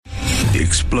The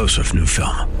explosive new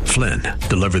film, Flynn,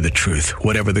 deliver the truth,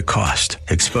 whatever the cost,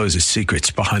 exposes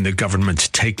secrets behind the government's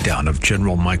takedown of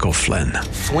General Michael Flynn.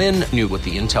 Flynn knew what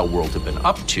the intel world had been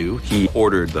up to. He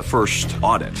ordered the first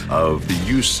audit of the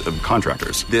use of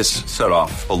contractors. This set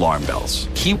off alarm bells.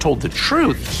 He told the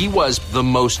truth. He was the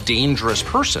most dangerous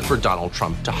person for Donald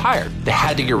Trump to hire. They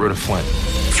had to get rid of Flynn.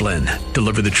 Flynn,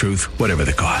 deliver the truth, whatever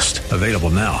the cost. Available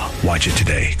now. Watch it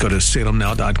today. Go to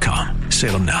salemnow.com.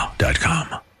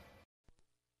 salemnow.com.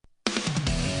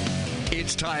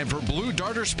 It's time for Blue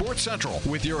Darter Sports Central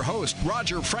with your host,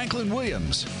 Roger Franklin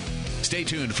Williams. Stay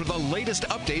tuned for the latest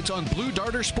updates on Blue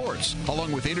Darter Sports,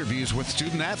 along with interviews with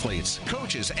student athletes,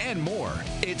 coaches, and more.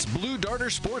 It's Blue Darter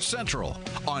Sports Central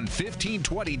on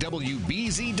 1520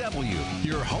 WBZW,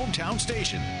 your hometown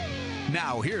station.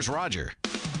 Now, here's Roger.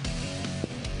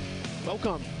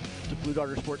 Welcome to Blue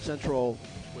Darter Sports Central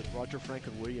with Roger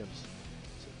Franklin Williams.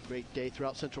 It's a great day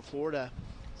throughout Central Florida.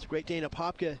 It's a great day in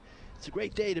Apopka. It's a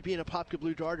great day to be in Apopka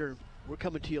Blue Darter. We're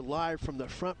coming to you live from the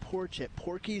front porch at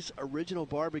Porky's Original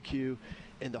Barbecue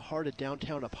in the heart of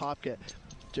downtown Apopka.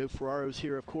 Joe Ferraro's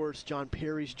here, of course. John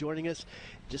Perry's joining us.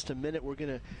 In just a minute, we're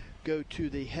going to go to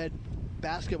the head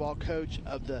basketball coach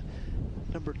of the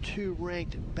number 2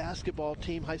 ranked basketball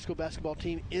team, high school basketball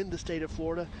team in the state of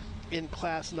Florida in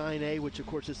Class 9A, which, of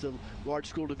course, is the large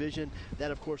school division.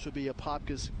 That, of course, would be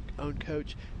Apopka's own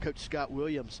coach, Coach Scott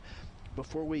Williams.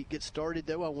 Before we get started,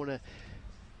 though, I want to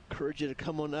encourage you to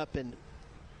come on up, and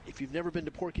if you've never been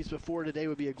to Porky's before, today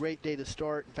would be a great day to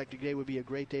start. In fact, today would be a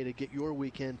great day to get your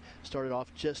weekend started off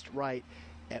just right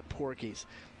at Porky's.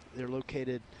 They're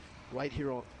located right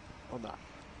here on the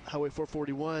Highway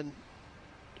 441,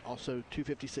 also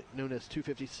 256, known as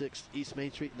 256 East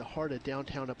Main Street in the heart of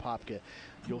downtown Apopka.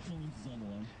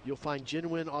 You'll find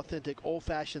genuine, authentic,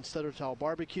 old-fashioned Southern-style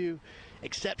barbecue,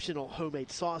 exceptional homemade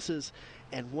sauces,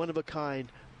 and one-of-a-kind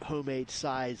homemade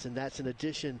sides, and that's in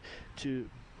addition to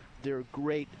their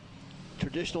great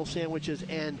traditional sandwiches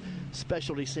and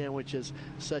specialty sandwiches,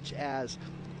 such as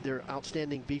their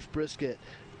outstanding beef brisket,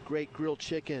 great grilled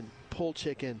chicken, pulled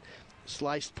chicken,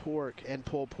 sliced pork and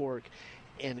pulled pork,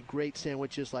 and great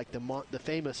sandwiches like the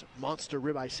famous monster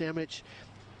ribeye sandwich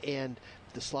and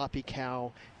the sloppy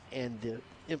cow and the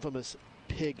infamous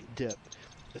pig dip.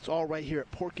 It's all right here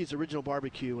at Porky's Original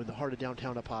Barbecue in the heart of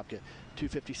downtown Apopka,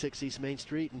 256 East Main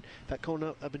Street. And in fact, come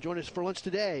up and join us for lunch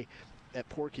today at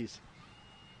Porky's.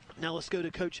 Now let's go to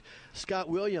Coach Scott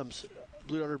Williams,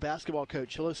 Blue Darter basketball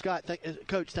coach. Hello, Scott.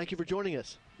 Coach, thank you for joining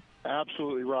us.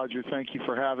 Absolutely, Roger. Thank you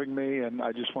for having me. And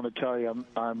I just want to tell you,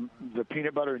 I'm the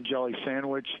peanut butter and jelly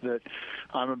sandwich that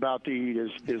I'm about to eat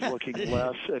is looking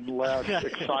less and less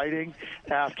exciting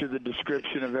after the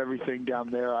description of everything down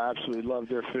there. I absolutely love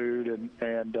their food,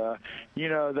 and you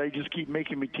know, they just keep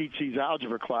making me teach these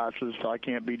algebra classes, so I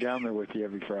can't be down there with you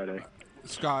every Friday.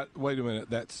 Scott, wait a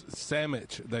minute. That's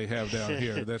sandwich they have down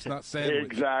here. That's not sandwich.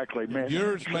 Exactly, man.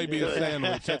 Yours may be a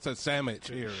sandwich. That's a sandwich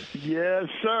here. Yes,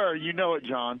 sir. You know it,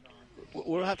 John.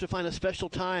 We'll have to find a special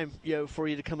time, for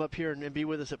you to come up here and be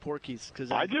with us at Porky's. Cause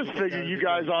I just figured you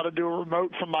guys ought to do a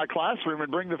remote from my classroom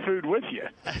and bring the food with you.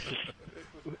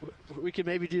 We could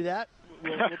maybe do that.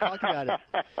 We'll talk about it.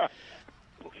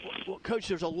 Well, Coach,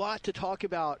 there's a lot to talk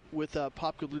about with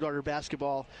Apopka Blue Darter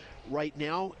basketball right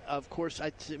now. Of course,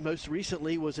 most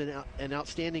recently was an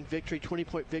outstanding victory,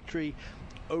 20-point victory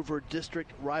over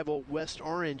district rival West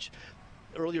Orange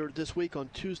earlier this week on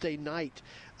Tuesday night.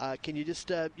 Can you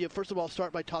just, first of all,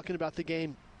 start by talking about the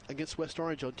game against West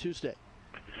Orange on Tuesday?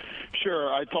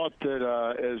 Sure. I thought that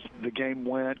as the game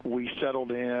went, we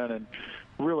settled in and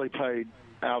really played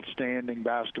outstanding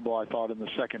basketball, I thought, in the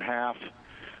second half.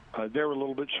 They were a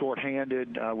little bit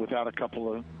shorthanded without a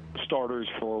couple of starters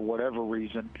for whatever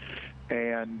reason.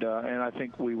 And I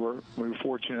think we were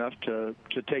fortunate enough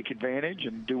to take advantage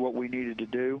and do what we needed to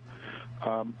do.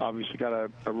 Obviously got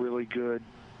a really good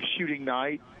shooting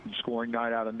night and scoring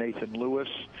night out of Nathan Lewis,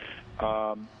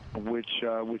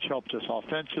 which helped us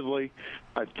offensively.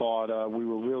 I thought we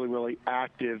were really, really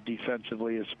active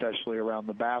defensively, especially around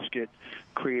the basket,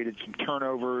 created some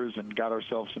turnovers and got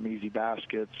ourselves some easy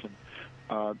baskets. And,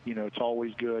 it's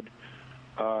always good.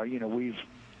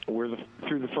 We're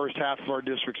through the first half of our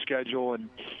district schedule and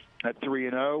at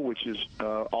 3-0, which is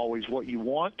always what you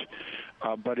want.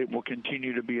 But it will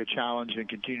continue to be a challenge and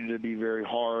continue to be very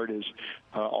hard as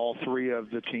all three of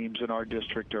the teams in our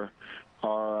district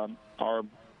are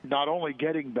not only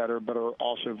getting better, but are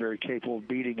also very capable of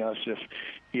beating us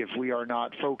if we are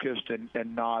not focused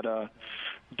and not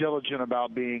diligent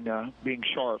about being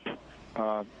sharp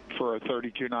for a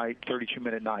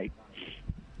 32-minute night.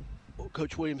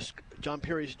 Coach Williams, John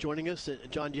Perry is joining us.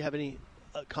 John, do you have any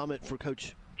comment for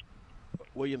Coach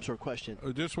Williams or question.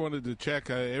 I just wanted to check,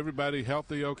 everybody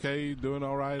healthy, okay, doing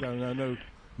all right? I mean, I know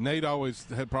Nate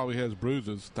probably has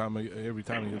bruises every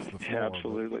time he hits the floor.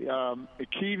 Absolutely.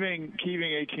 Keeving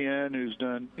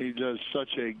Etienne, he does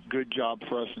such a good job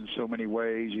for us in so many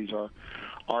ways. He's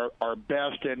our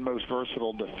best and most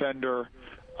versatile defender.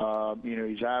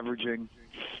 He's averaging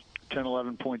 10,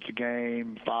 11 points a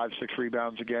game, 5, 6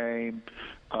 rebounds a game.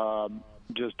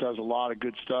 Just does a lot of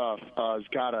good stuff. He's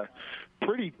got a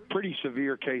pretty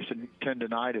severe case of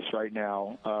tendonitis right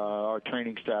now. Our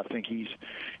training staff think he's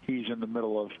in the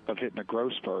middle of hitting a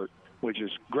growth spurt, which is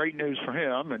great news for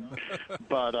him,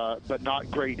 but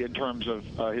not great in terms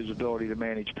of his ability to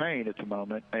manage pain at the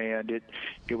moment. And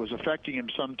it was affecting him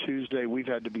some Tuesday. We've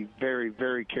had to be very,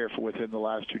 very careful with him the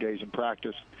last 2 days in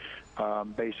practice.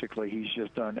 Basically, he's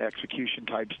just done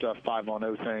execution-type stuff,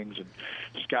 5-on-0 things and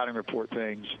scouting report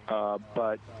things,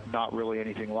 but not really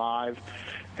anything live.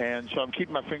 And so I'm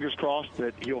keeping my fingers crossed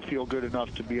that he'll feel good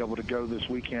enough to be able to go this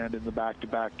weekend in the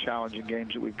back-to-back challenging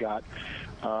games that we've got.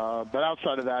 But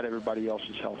outside of that, everybody else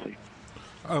is healthy.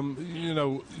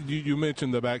 You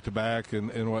mentioned the back-to-back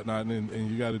and whatnot,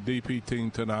 and you got a DP team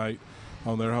tonight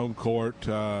on their home court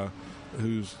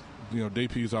who's,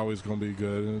 DP is always going to be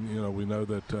good. And, we know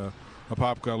that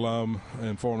Apopka alum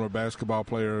and former basketball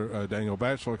player Daniel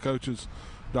Batchelor coaches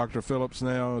Dr. Phillips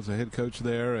now as a head coach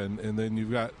there. And then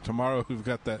you've got tomorrow, we've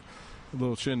got that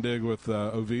little shindig with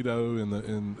Oviedo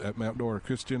at Mount Dora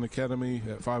Christian Academy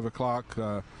at 5 o'clock.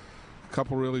 A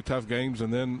couple really tough games,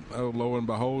 and then lo and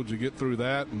behold, you get through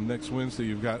that, and next Wednesday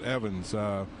you've got Evans.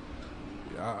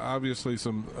 Obviously,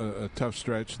 a tough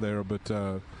stretch there,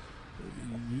 but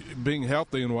being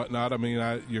healthy and whatnot. I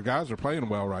mean, your guys are playing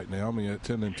well right now. I mean, at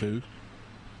 10-2.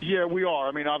 Yeah, we are.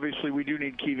 I mean, obviously, we do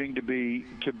need Keeving to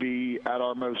be at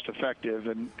our most effective,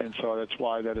 and so that's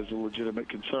why that is a legitimate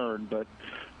concern. But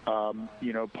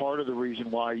part of the reason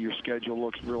why your schedule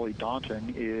looks really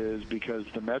daunting is because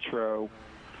the Metro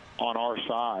on our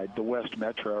side, the West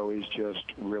Metro, is just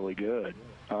really good.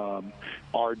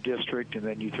 Our district, and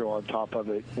then you throw on top of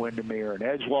it Windermere and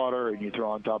Edgewater, and you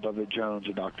throw on top of it Jones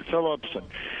and Dr. Phillips,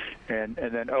 and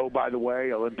then by the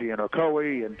way, Olympia and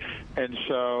Ocoee, and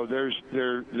so there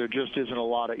just isn't a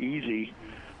lot of easy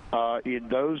in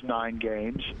those 9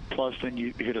 games. Plus, then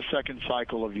you hit a second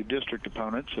cycle of your district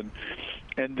opponents,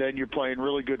 and then you're playing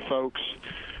really good folks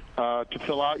to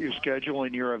fill out your schedule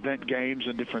and your event games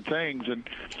and different things, and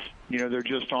there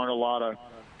just aren't a lot of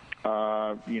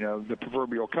the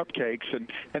proverbial cupcakes, and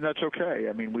that's okay.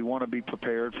 I mean, we want to be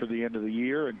prepared for the end of the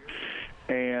year,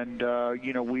 and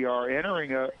we are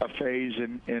entering a phase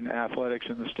in athletics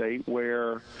in the state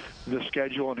where the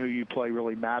schedule and who you play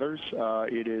really matters.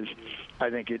 I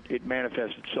think it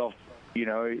manifests itself.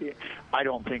 I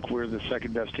don't think we're the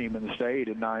second best team in the state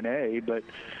in 9A, but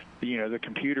the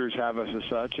computers have us as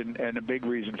such, and a big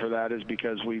reason for that is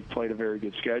because we've played a very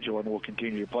good schedule and will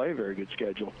continue to play a very good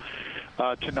schedule.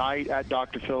 Tonight at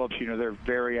Dr. Phillips, they're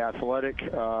very athletic.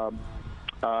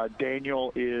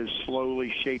 Daniel is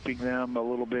slowly shaping them a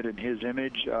little bit in his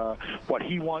image, what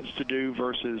he wants to do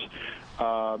versus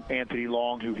Anthony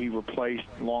Long, who he replaced,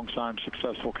 long-time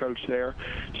successful coach there.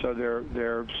 So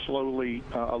they're slowly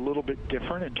a little bit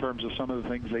different in terms of some of the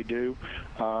things they do.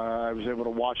 I was able to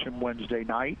watch him Wednesday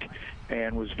night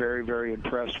and was very, very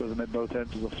impressed with him at both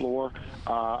ends of the floor.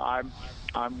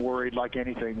 I'm worried like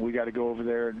anything. We got to go over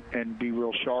there and be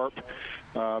real sharp.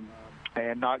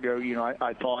 And not go,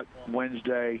 I thought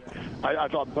Wednesday, I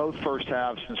thought both first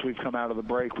halves since we've come out of the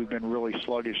break, we've been really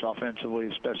sluggish offensively,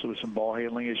 especially with some ball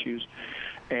handling issues.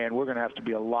 And we're going to have to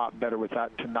be a lot better with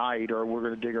that tonight, or we're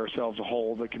going to dig ourselves a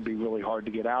hole that can be really hard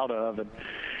to get out of. And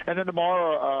then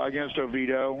tomorrow against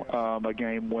Oviedo, a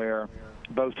game where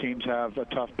both teams have a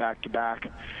tough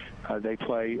back-to-back. They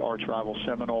play arch rival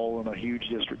Seminole in a huge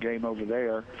district game over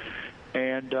there.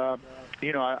 And,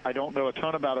 I don't know a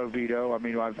ton about Oviedo. I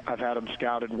mean, I've had them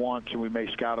scouted once, and we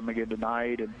may scout them again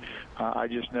tonight. And I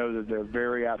just know that they're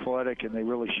very athletic, and they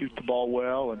really shoot the ball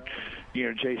well. And,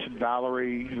 Jason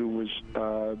Valerie, who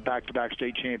was back-to-back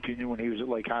state champion when he was at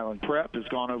Lake Highland Prep, has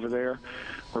gone over there,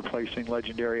 replacing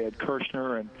legendary Ed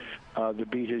Kirshner. And the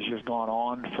beat has just gone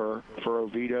on for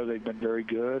Oviedo. They've been very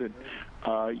good.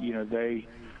 And, they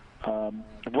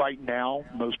right now,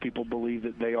 most people believe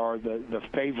that they are the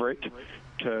favorite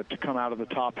to come out of the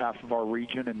top half of our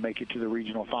region and make it to the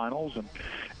regional finals, and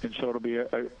so it'll be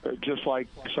just like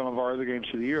some of our other games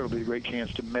of the year. It'll be a great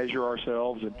chance to measure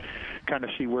ourselves and kind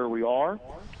of see where we are,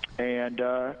 and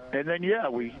then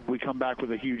we come back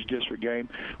with a huge district game,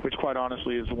 which quite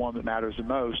honestly is the one that matters the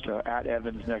most, at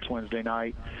Evans next Wednesday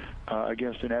night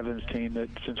against an Evans team that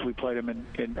since we played them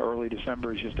in early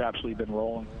December has just absolutely been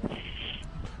rolling.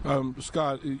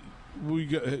 Scott,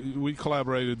 we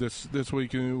collaborated this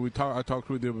week, and I talked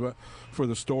with you for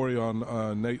the story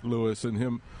on Nate Lewis and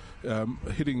him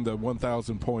hitting the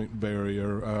 1,000-point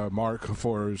barrier mark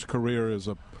for his career as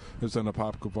an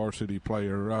Apopka varsity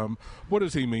player. What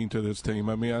does he mean to this team?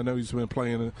 I mean, I know he's been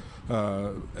playing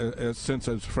since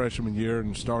his freshman year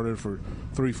and started for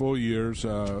 3 full years,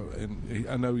 and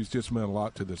I know he's just meant a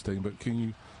lot to this team. But can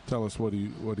you tell us what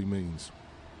he means?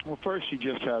 Well, first, he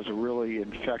just has a really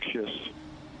infectious,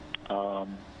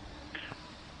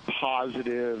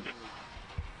 positive,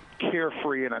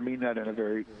 carefree, and I mean that in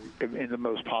the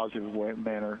most positive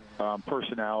manner,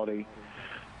 personality.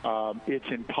 It's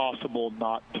impossible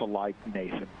not to like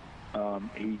Nathan.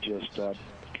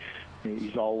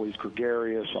 He's always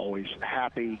gregarious, always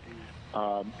happy,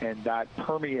 and that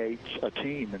permeates a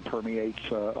team and permeates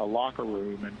a locker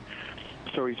room. And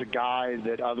so he's a guy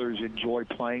that others enjoy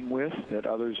playing with, that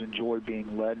others enjoy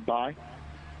being led by.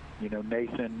 You know,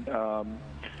 Nathan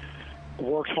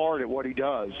works hard at what he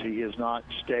does. He has not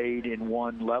stayed in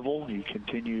one level. He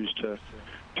continues to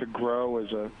grow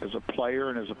as a player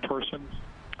and as a person.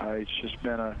 It's just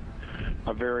been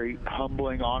a very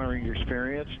humbling, honoring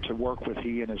experience to work with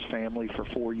he and his family for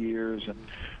 4 years, and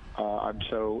I'm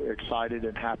so excited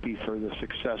and happy for the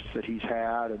success that he's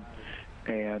had,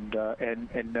 and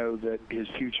know that his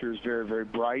future is very, very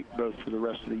bright, both for the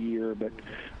rest of the year, but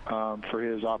for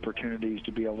his opportunities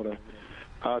to be able to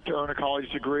earn a college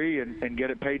degree and get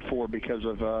it paid for because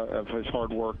of his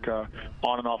hard work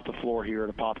on and off the floor here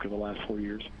at Apopka the last 4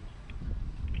 years.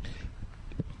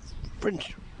 Friends,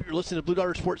 you're listening to Blue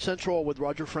Darter Sports Central with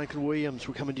Roger Franklin Williams.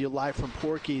 We're coming to you live from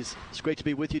Porky's. It's great to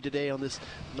be with you today on this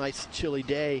nice, chilly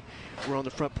day. We're on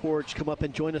the front porch. Come up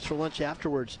and join us for lunch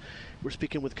afterwards. We're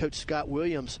speaking with Coach Scott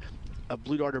Williams of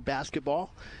Blue Darter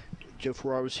basketball. Joe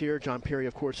Ferraro's here. John Perry,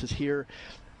 of course, is here.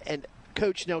 And,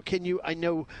 Coach, now I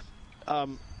know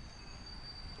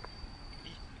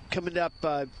coming up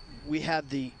we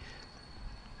have the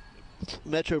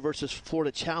Metro versus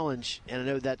Florida Challenge, and I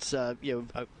know that's a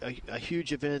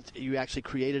huge event. You actually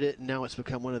created it, and now it's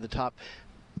become one of the top,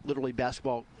 literally,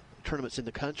 basketball tournaments in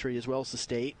the country as well as the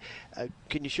state.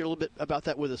 Can you share a little bit about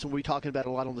that with us? And we'll be talking about it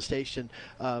a lot on the station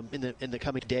in the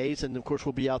coming days, and of course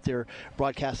we'll be out there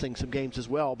broadcasting some games as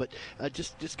well. But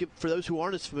just give, for those who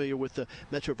aren't as familiar with the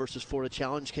Metro versus Florida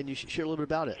Challenge, can you share a little bit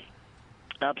about it?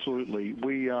 Absolutely.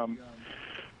 We I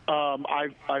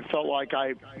felt like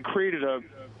I created a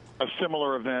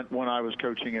similar event when I was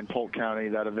coaching in Polk County.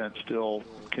 That event still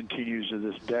continues to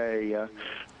this day,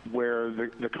 where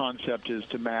the concept is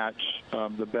to match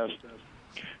the best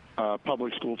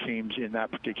public school teams in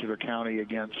that particular county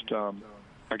against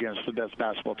the best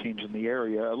basketball teams in the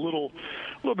area. A little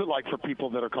bit like for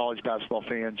people that are college basketball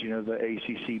fans, you know, the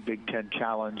ACC Big Ten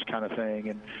Challenge kind of thing,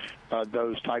 and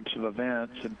those types of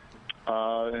events.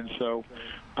 And so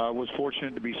was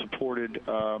fortunate to be supported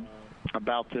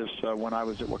about this when I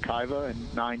was at Wekiva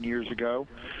 9 years ago.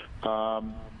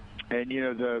 And, you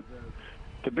know,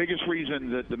 the biggest reason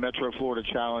that the Metro Florida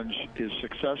Challenge is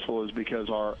successful is because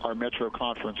our Metro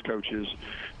Conference coaches,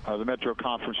 the Metro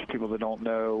Conference, for people that don't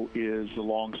know, is the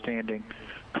long-standing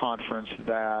conference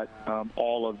that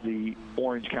all of the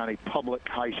Orange County public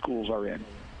high schools are in.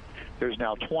 There's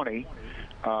now 20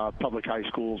 public high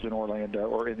schools in Orlando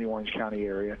or in the Orange County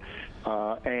area,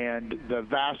 and the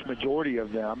vast majority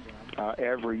of them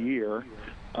every year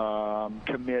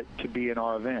commit to be in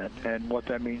our event. And what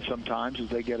that means sometimes is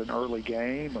they get an early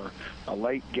game or a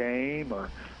late game or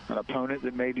an opponent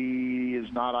that maybe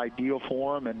is not ideal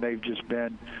for them, and they've just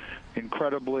been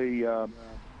incredibly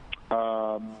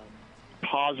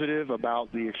positive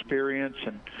about the experience.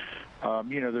 And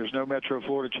you know, there's no Metro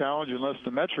Florida Challenge unless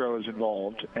the Metro is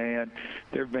involved. And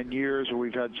there have been years where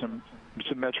we've had some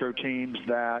Metro teams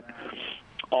that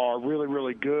are really,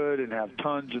 really good and have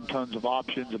tons and tons of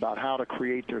options about how to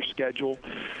create their schedule.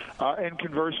 And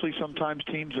conversely, sometimes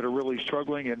teams that are really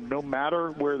struggling, and no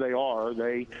matter where they are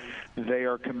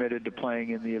are committed to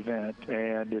playing in the event.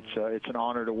 And it's an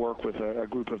honor to work with a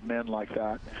group of men like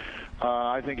that.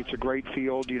 I think it's a great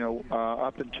field. You know,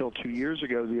 up until 2 years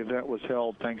ago, the event was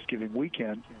held Thanksgiving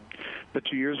weekend. But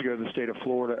 2 years ago, the state of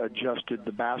Florida adjusted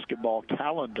the basketball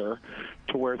calendar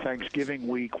to where Thanksgiving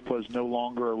week was no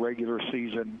longer a regular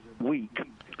season week.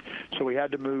 So we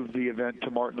had to move the event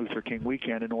to Martin Luther King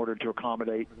weekend in order to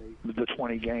accommodate the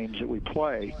 20 games that we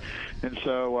play. And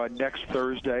so next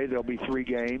Thursday, there'll be 3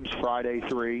 games, Friday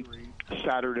 3,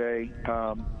 Saturday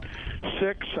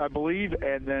 6, I believe,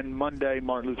 and then Monday,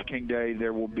 Martin Luther King Day,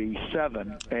 there will be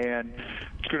 7. And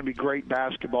it's going to be great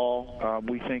basketball.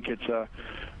 We think it's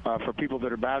for people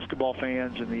that are basketball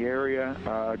fans in the area,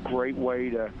 a great way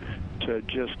to to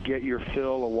just get your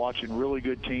fill of watching really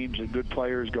good teams and good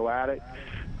players go at it.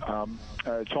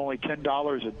 It's only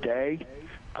 $10 a day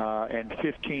and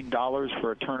 $15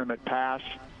 for a tournament pass,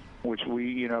 which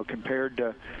we, compared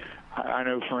to, I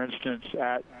know, for instance,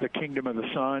 at the Kingdom of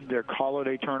the Sun, their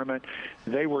holiday tournament,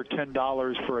 they were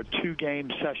 $10 for a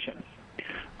 2-game session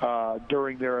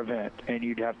during their event, and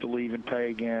you'd have to leave and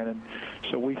pay again. And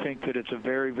so we think that it's a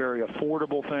very, very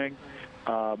affordable thing.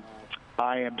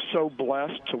 I am so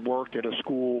blessed to work at a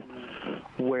school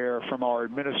where, from our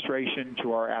administration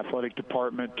to our athletic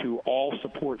department to all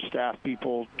support staff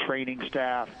people, training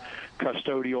staff,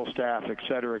 custodial staff, et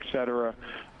cetera,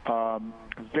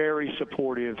 very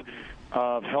supportive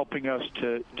of helping us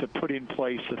to put in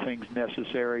place the things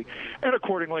necessary. And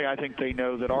accordingly, I think they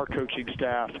know that our coaching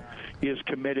staff is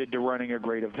committed to running a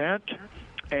great event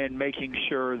and making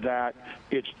sure that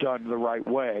it's done the right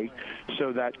way,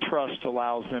 so that trust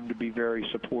allows them to be very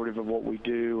supportive of what we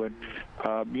do. And,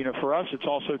 for us, it's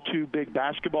also 2 big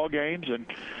basketball games and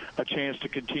a chance to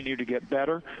continue to get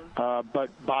better. But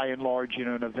by and large,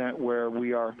 an event where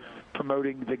we are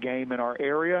promoting the game in our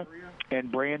area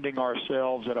and branding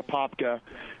ourselves at Apopka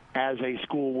as a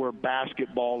school where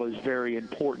basketball is very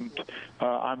important.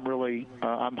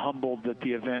 I'm humbled that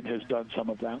the event has done some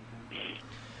of that.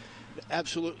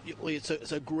 Absolutely.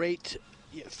 It's a great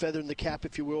feather in the cap,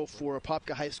 if you will, for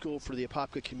Apopka High School, for the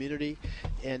Apopka community.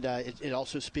 And it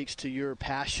also speaks to your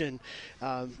passion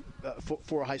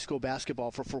for high school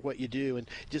basketball, for what you do. And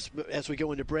just as we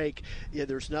go into break,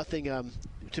 there's nothing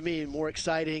to me more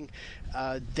exciting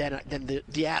than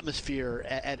the atmosphere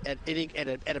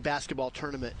at a basketball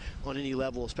tournament on any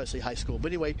level, especially high school.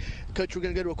 But anyway, Coach, we're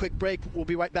going to go to a quick break. We'll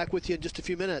be right back with you in just a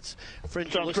few minutes.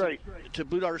 Friends, sounds great. To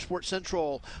Blue Darter Sports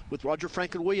Central with Roger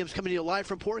Franklin Williams coming to you live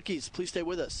from Porky's. Please stay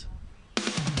with us.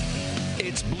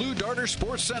 It's Blue Darter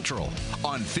Sports Central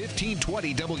on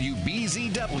 1520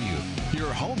 WBZW,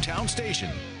 your hometown station.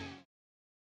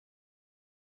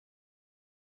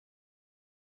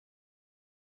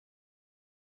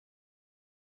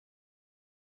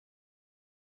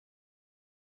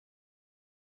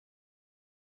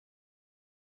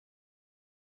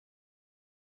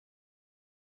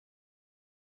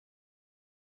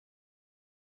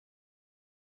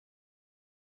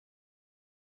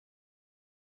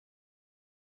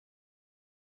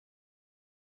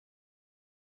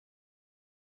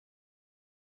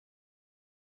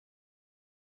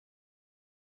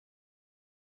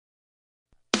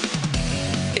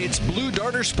 It's Blue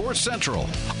Darter Sports Central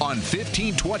on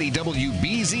 1520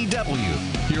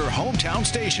 WBZW, your hometown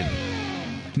station.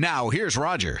 Now, here's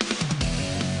Roger.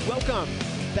 Welcome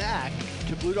back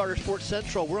to Blue Darter Sports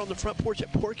Central. We're on the front porch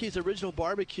at Porky's Original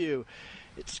Barbecue.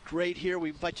 It's great here. We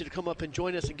invite you to come up and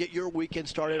join us and get your weekend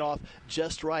started off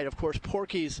just right. Of course,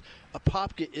 Porky's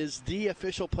Apopka is the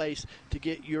official place to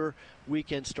get your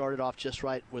weekend started off just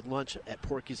right with lunch at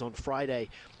Porky's on Friday.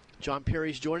 John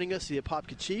Perry's joining us, the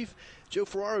Apopka Chief. Joe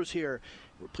Ferraro's here.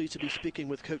 We're pleased to be speaking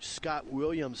with Coach Scott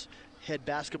Williams, head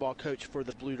basketball coach for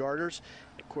the Blue Darters.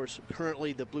 Of course,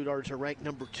 currently the Blue Darters are ranked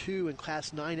number 2 in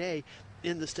Class 9A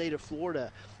in the state of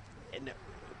Florida, and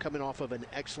coming off of an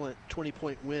excellent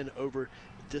 20-point win over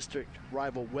district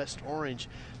rival West Orange.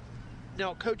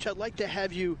 Now, Coach, I'd like to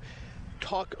have you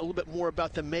talk a little bit more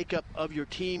about the makeup of your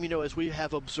team. As we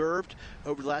have observed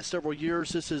over the last several years,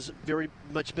 this has very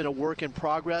much been a work in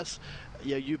progress.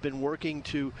 You've been working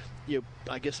to,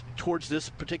 I guess, towards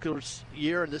this particular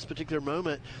year and this particular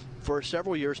moment for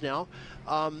several years now.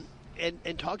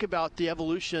 And talk about the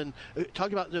evolution.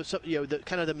 Talk about the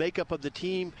kind of the makeup of the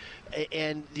team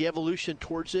and the evolution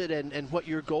towards it, and what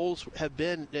your goals have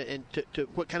been, and to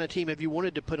what kind of team have you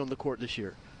wanted to put on the court this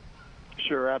year.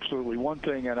 Sure, absolutely. One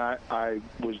thing, and I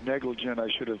was negligent, I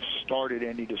should have started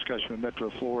any discussion with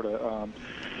Metro Florida.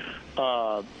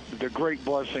 The great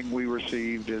blessing we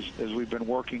received as we've been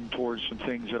working towards some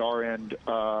things at our end,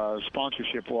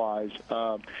 sponsorship-wise,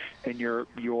 and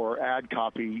your ad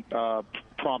copy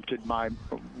prompted my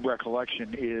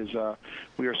recollection is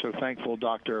we are so thankful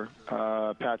Dr.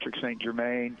 Patrick St.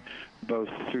 Germain, both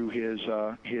through his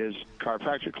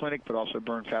chiropractic clinic, but also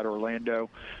Burn Fat Orlando,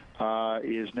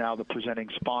 is now the presenting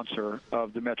sponsor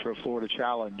of the Metro Florida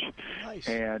Challenge. Nice.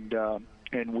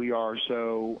 And we are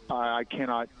so, I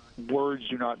cannot, words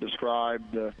do not describe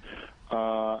the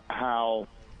how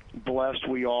blessed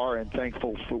we are and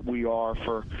thankful we are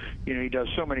for, he does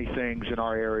so many things in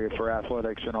our area for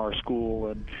athletics in our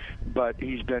school, but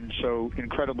he's been so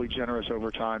incredibly generous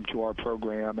over time to our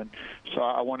program. And so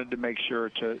I wanted to make sure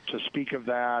to speak of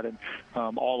that, and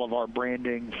all of our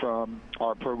branding from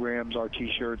our programs, our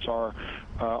T-shirts, our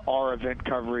our event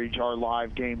coverage, our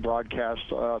live game broadcast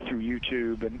through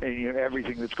YouTube, and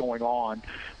everything that's going on.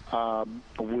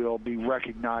 Will be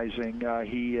recognizing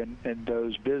he and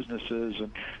those businesses,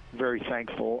 and very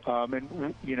thankful.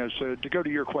 So to go to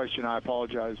your question, I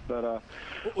apologize, but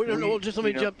just let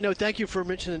me jump. No, thank you for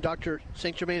mentioning Dr.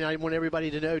 St. Germain. I want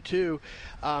everybody to know too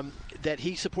that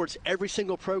he supports every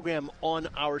single program on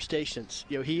our stations.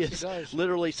 He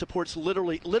literally supports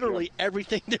literally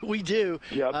everything that we do,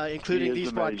 including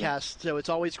these broadcasts. So it's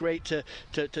always great to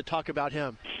talk about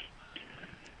him.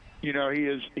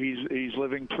 He's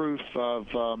living proof of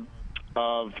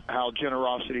how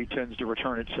generosity tends to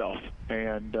return itself,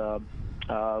 and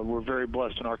we're very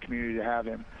blessed in our community to have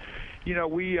him.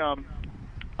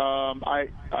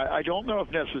 I don't know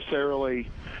if necessarily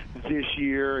this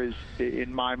year is,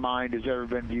 in my mind, has ever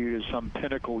been viewed as some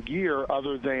pinnacle year,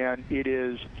 other than it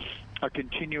is a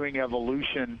continuing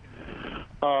evolution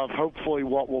of hopefully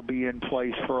what will be in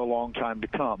place for a long time to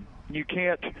come. You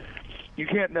can't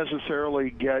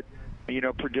necessarily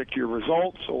predict your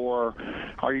results, or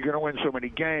are you going to win so many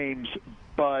games,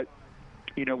 but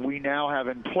we now have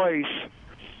in place,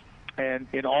 and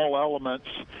in all elements,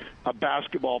 a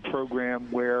basketball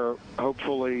program where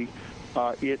hopefully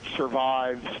it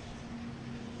survives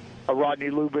a Rodney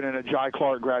Lubin and a Jai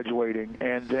Clark graduating,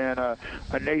 and then a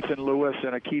Nathan Lewis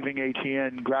and a Keeving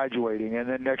Etienne graduating, and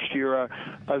then next year a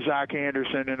Zach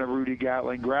Anderson and a Rudy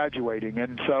Gatling graduating.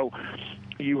 And so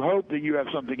you hope that you have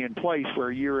something in place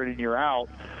where year in and year out,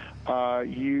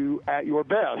 you, at your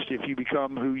best, if you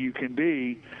become who you can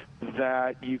be,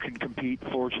 that you can compete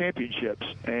for championships.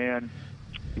 And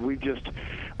we've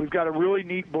got a really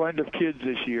neat blend of kids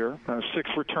this year, 6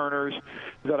 returners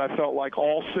that I felt like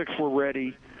all 6 were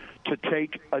ready to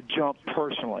take a jump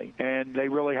personally, and they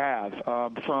really have.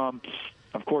 From,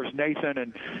 of course, Nathan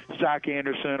and Zach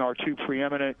Anderson, our 2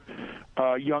 preeminent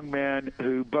young men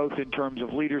who, both in terms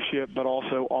of leadership but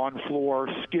also on-floor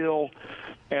skill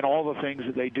and all the things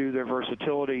that they do, their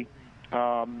versatility,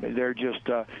 they're just,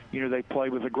 they play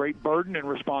with a great burden and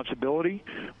responsibility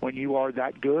when you are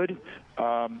that good.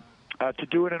 To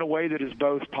do it in a way that is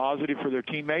both positive for their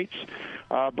teammates,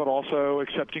 but also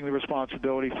accepting the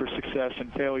responsibility for success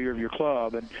and failure of your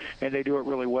club, and they do it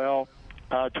really well.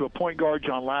 To a point guard,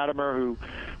 John Latimer, who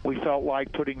we felt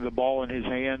like putting the ball in his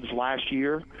hands last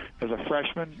year as a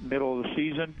freshman, middle of the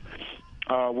season,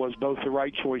 was both the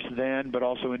right choice then, but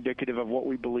also indicative of what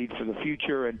we believe for the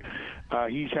future. And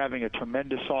he's having a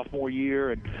tremendous sophomore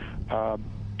year, and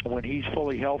when he's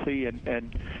fully healthy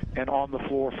and on the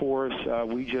floor for us,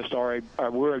 we just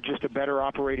we're just a better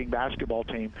operating basketball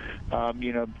team.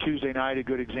 Tuesday night, a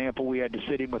good example, we had to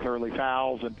sit him with early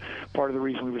fouls, and part of the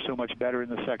reason we were so much better in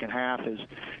the second half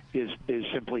is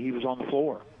simply he was on the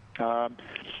floor.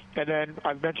 And then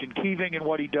I've mentioned Keeving and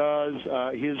what he does.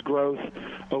 His growth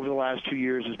over the last 2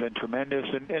 years has been tremendous.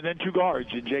 And then 2 guards,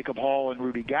 in Jacob Hall and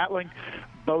Rudy Gatling,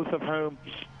 both of whom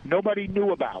nobody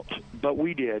knew about, but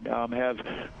we did, have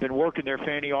been working their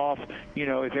fanny off.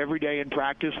 If every day in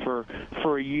practice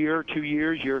for a year, 2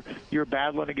 years, you're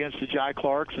battling against the Jai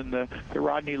Clarks and the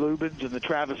Rodney Lubins and the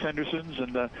Travis Hendersons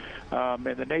and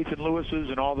the Nathan Lewises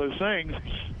and all those things,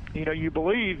 you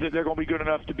believe that they're going to be good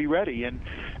enough to be ready.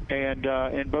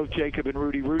 And both Jacob and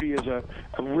Rudy is a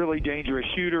really dangerous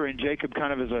shooter, and Jacob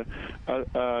kind of is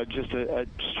just a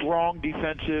strong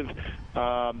defensive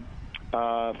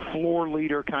floor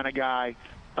leader kind of guy.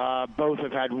 Both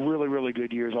have had really, really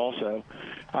good years also.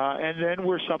 And then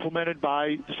we're supplemented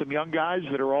by some young guys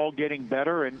that are all getting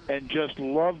better and just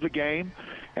love the game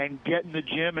and get in the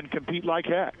gym and compete like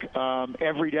heck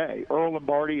every day. Earl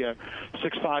Lombardi, a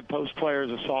 6'5" post player, as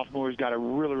a sophomore, has got a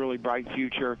really, really bright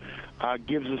future,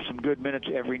 gives us some good minutes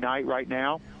every night right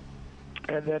now.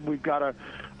 And then we've got a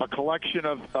collection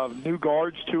of new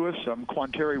guards to us.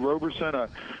 Quanteri Roberson,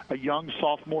 a young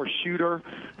sophomore shooter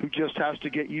who just has to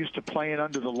get used to playing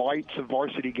under the lights of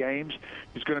varsity games.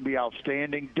 He's going to be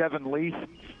outstanding. Devin Leith,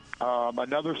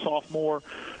 another sophomore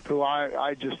who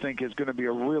I just think is going to be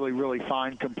a really, really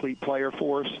fine, complete player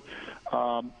for us.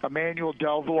 Emmanuel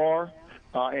Delvalar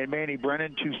and Manny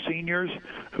Brennan, 2 seniors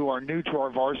who are new to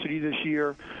our varsity this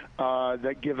year,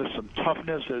 that give us some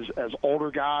toughness as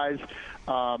older guys,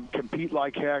 compete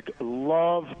like heck,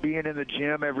 love being in the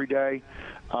gym every day.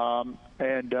 And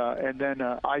then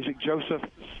Isaac Joseph,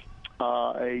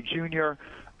 a junior,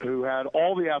 who had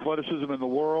all the athleticism in the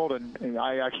world, and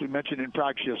I actually mentioned in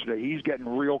practice yesterday, he's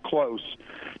getting real close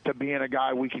to being a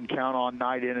guy we can count on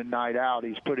night in and night out.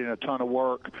 He's put in a ton of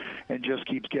work and just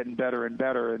keeps getting better and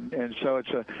better. And so it's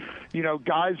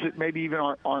guys that maybe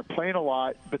even aren't playing a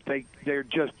lot, but they're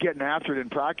just getting after it in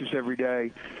practice every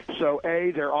day. So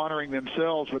A, they're honoring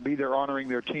themselves, but B, they're honoring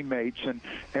their teammates.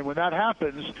 And when that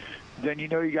happens, then you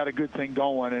got a good thing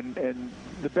going. And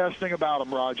the best thing about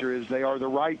them, Roger, is they are the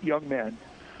right young men.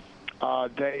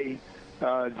 They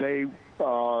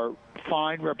are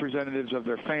fine representatives of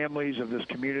their families, of this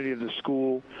community, of the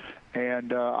school,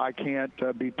 and I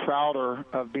can't be prouder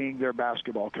of being their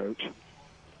basketball coach.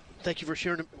 Thank you for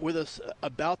sharing with us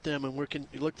about them, and we can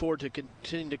look forward to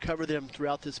continuing to cover them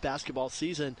throughout this basketball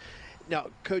season. Now,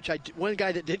 Coach, one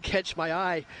guy that did catch my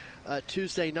eye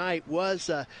Tuesday night was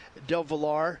Del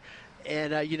Villar.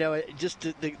 And, just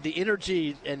the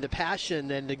energy and the passion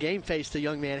and the game face the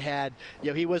young man had.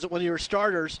 He wasn't one of your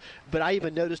starters, but I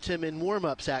even noticed him in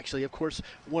warm-ups, actually. Of course,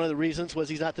 one of the reasons was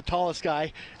he's not the tallest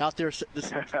guy out there, so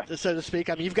to speak.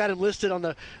 I mean, you've got him listed on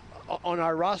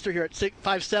our roster here at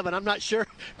 6'5'7". I'm not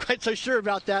quite so sure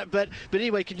about that. But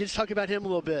anyway, can you just talk about him a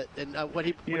little bit and what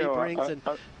he brings?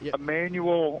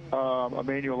 Emmanuel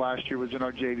last year was in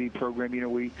our JV program.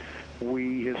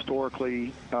 We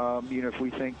historically, if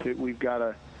we think that we've got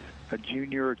a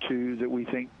junior or two that we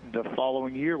think the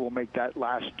following year will make that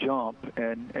last jump,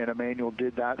 and Emmanuel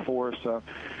did that for us.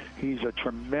 He's a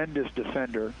tremendous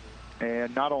defender,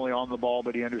 and not only on the ball,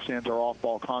 but he understands our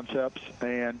off-ball concepts.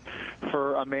 And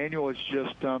for Emmanuel, it's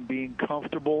just being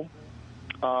comfortable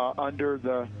under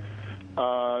the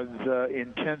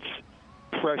intense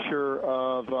pressure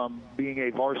of being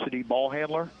a varsity ball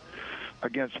handler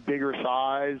against bigger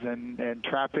size and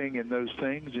trapping and those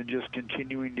things, and just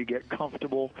continuing to get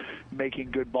comfortable making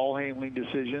good ball handling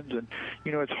decisions. And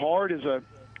it's hard as a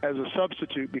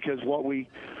substitute, because what we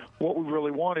really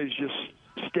want is just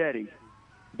steady,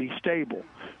 be stable,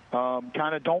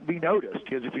 kind of don't be noticed,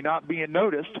 because if you're not being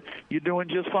noticed, you're doing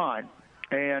just fine.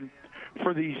 And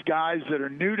for these guys that are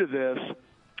new to this,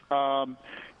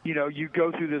 you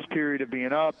go through this period of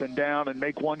being up and down and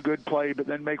make one good play, but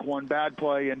then make one bad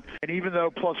play. And even though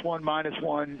 +1,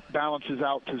 -1 balances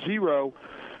out to 0,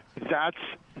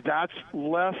 that's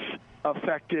less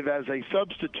effective as a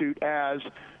substitute as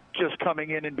just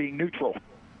coming in and being neutral.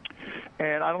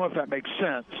 And I don't know if that makes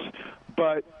sense,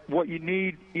 but what you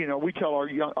need, we tell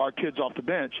our kids off the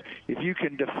bench, if you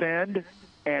can defend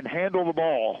and handle the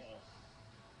ball,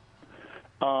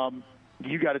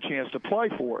 you got a chance to play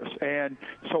for us. And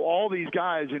so all these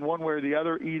guys, in one way or the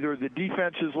other, either the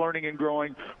defense is learning and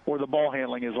growing or the ball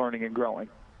handling is learning and growing.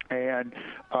 And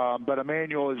but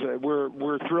Emmanuel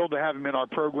we're thrilled to have him in our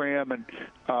program, and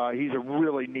he's a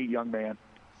really neat young man.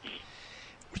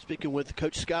 We're speaking with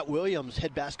Coach Scott Williams,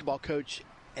 head basketball coach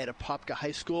at Apopka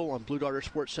High School, on Blue Darter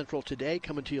Sports Central today,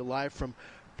 coming to you live from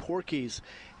Porky's.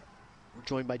 We're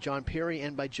joined by John Perry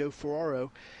and by Joe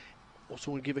Ferraro.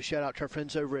 Also want to give a shout out to our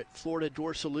friends over at Florida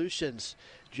Door Solutions.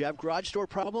 Do you have garage door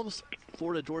problems?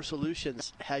 Florida Door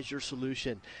Solutions has your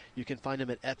solution. You can find them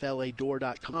at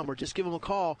fladoor.com, or just give them a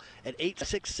call at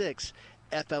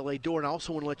 866-FLA-DOOR. And I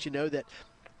also want to let you know that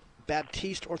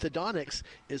Baptiste Orthodontics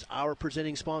is our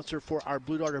presenting sponsor for our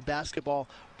Blue Darter basketball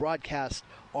broadcast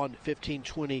on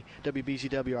 1520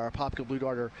 WBZW, our Apopka Blue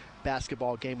Darter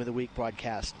basketball Game of the Week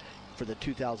broadcast for the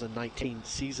 2019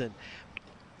 season.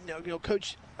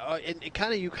 Coach, and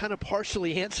you kind of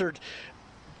partially answered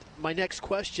my next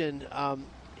question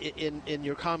in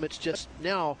your comments just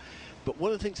now, but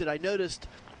one of the things that I noticed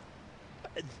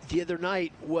the other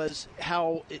night was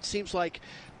how it seems like,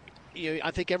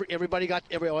 I think everybody got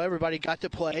to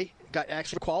play, got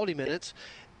extra quality minutes,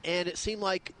 and it seemed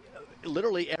like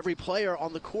literally every player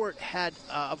on the court had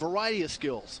a variety of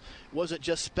skills. It wasn't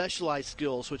just specialized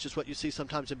skills, which is what you see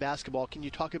sometimes in basketball. Can you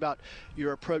talk about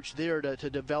your approach there to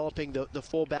developing the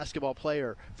full basketball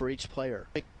player for each player?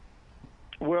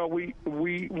 Well, we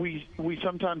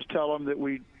sometimes tell them that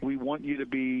we want you to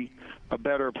be a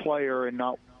better player and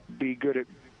not be good at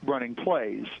running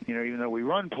plays. Even though we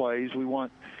run plays, we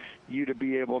want you to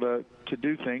be able to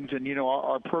do things. And,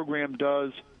 our program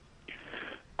does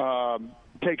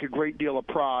take a great deal of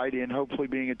pride in hopefully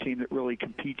being a team that really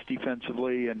competes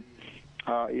defensively and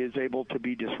is able to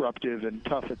be disruptive and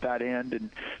tough at that end.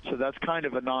 And so that's kind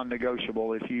of a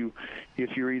non-negotiable. If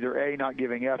you're either A, not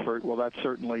giving effort, well, that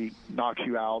certainly knocks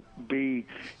you out. B,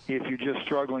 if you're just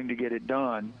struggling to get it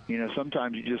done,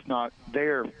 sometimes you're just not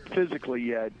there physically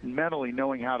yet, mentally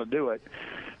knowing how to do it.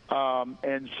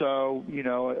 And so,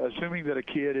 assuming that a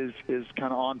kid is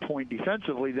kind of on point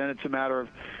defensively, then it's a matter of,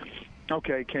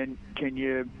 okay, can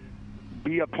you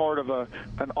be a part of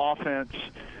an offense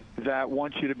that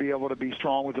wants you to be able to be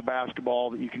strong with the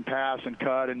basketball, that you can pass and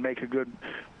cut and make a good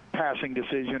passing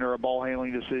decision or a ball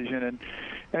handling decision.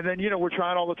 And then, we're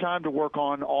trying all the time to work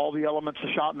on all the elements of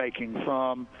shot making,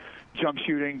 from jump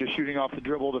shooting to shooting off the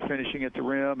dribble to finishing at the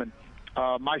rim. And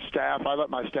I let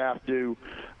my staff do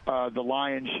the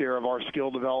lion's share of our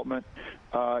skill development.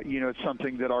 It's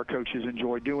something that our coaches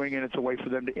enjoy doing, and it's a way for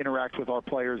them to interact with our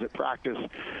players at practice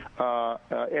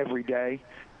every day.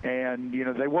 And,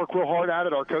 they work real hard at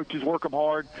it. Our coaches work them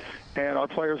hard, and our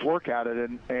players work at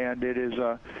it. And it is,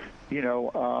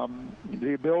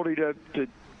 the ability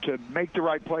to make the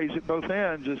right plays at both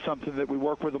ends is something that we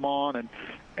work with them on,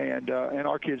 and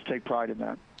our kids take pride in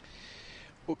that.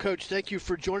 Well, Coach, thank you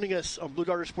for joining us on Blue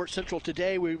Darter Sports Central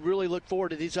today. We really look forward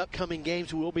to these upcoming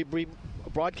games. We will be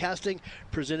broadcasting,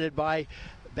 presented by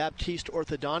Baptiste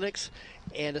Orthodontics,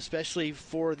 and especially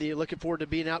looking forward to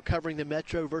being out covering the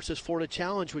Metro versus Florida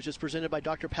Challenge, which is presented by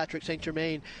Dr. Patrick St.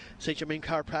 Germain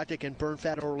Chiropractic, and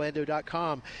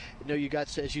BurnFatOrlando.com. I know you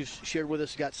got, as you shared with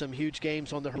us, got some huge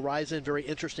games on the horizon, very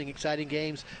interesting, exciting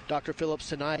games. Dr. Phillips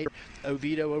tonight,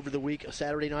 Oviedo over the week,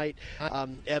 Saturday night,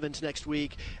 Evans next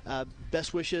week.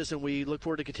 Best wishes, and we look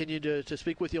forward to continuing to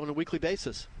speak with you on a weekly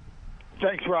basis.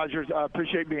 Thanks, Roger. I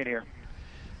appreciate being here.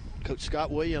 Coach Scott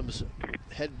Williams,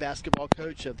 head basketball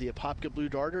coach of the Apopka Blue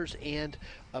Darters, and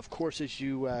of course, as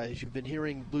you've been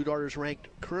hearing, Blue Darters ranked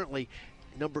currently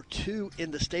number 2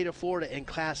 in the state of Florida in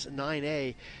Class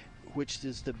 9A, which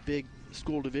is the big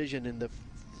school division in the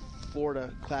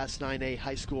Florida Class 9A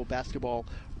high school basketball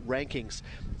rankings.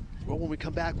 Well, when we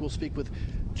come back, we'll speak with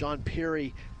John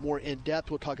Perry more in depth.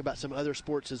 We'll talk about some other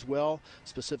sports as well,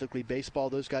 specifically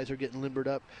baseball. Those guys are getting limbered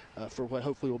up for what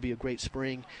hopefully will be a great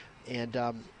spring, and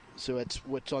so it's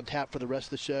what's on tap for the rest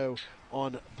of the show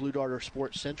on Blue Darter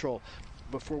Sports Central.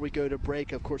 Before we go to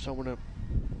break, of course, I want to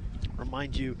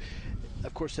remind you,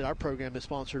 of course, that our program is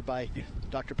sponsored by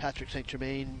Dr. Patrick St.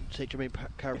 Germain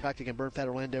Chiropractic, and Burn Fat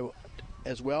Orlando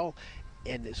as well.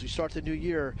 And as we start the new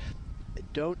year,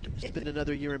 don't spend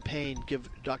another year in pain. Give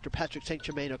Dr. Patrick St.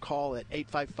 Germain a call at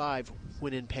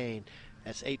 855-WHEN-IN-PAIN.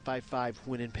 That's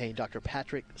 855-WHEN-IN-PAIN. Dr.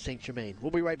 Patrick St. Germain. We'll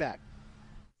be right back.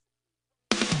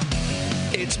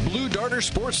 It's Blue Darter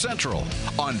Sports Central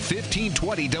on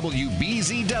 1520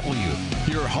 WBZW,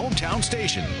 your hometown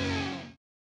station.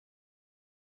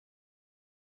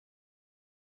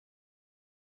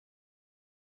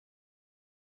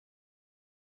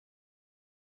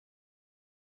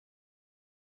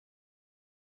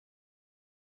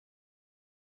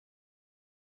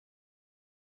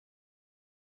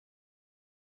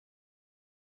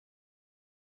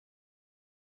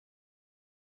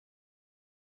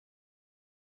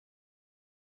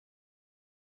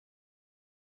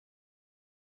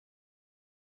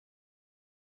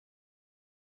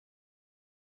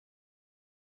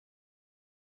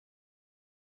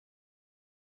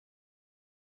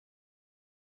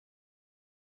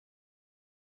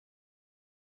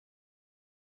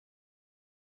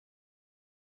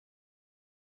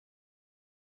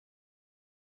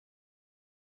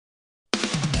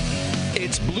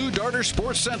 It's Blue Darter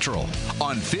Sports Central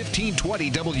on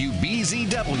 1520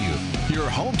 WBZW, your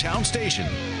hometown station.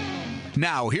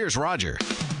 Now, here's Roger.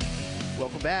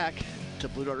 Welcome back to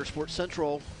Blue Darter Sports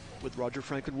Central with Roger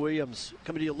Franklin Williams,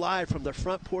 coming to you live from the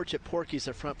front porch at Porky's.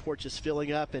 The front porch is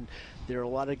filling up, and there are a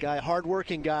lot of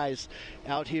hard-working guys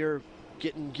out here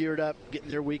getting geared up, getting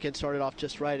their weekend started off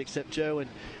just right, except Joe and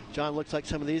John. Looks like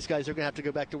some of these guys are going to have to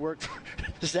go back to work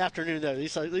this afternoon, though.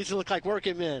 These look like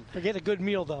working men. They're getting a good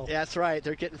meal, though. Yeah, that's right.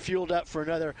 They're getting fueled up for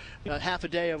another half a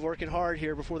day of working hard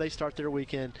here before they start their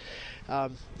weekend.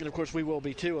 And, of course, we will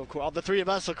be, too. Of course, all the three of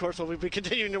us, of course, will be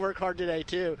continuing to work hard today,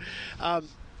 too.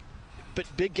 But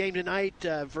big game tonight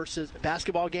versus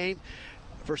basketball game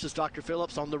versus Dr.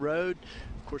 Phillips on the road.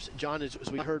 Of course, John, as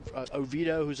we heard,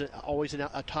 Oviedo, who's always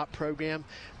a top program.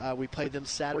 We played them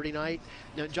Saturday night.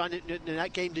 Now, John, in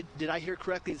that game, did I hear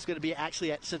correctly? It's going to be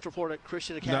actually at Central Florida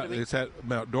Christian Academy? No, it's at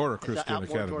Mount Dora Christian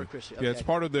Academy. Dora Christian. Okay. Yeah, it's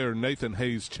part of their Nathan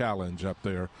Hayes Challenge up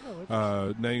there.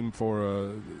 Named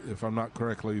for, if I'm not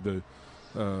correctly, the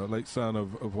late son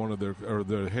of one of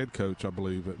the head coach, I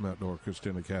believe, at Mount Dora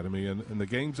Christian Academy. And the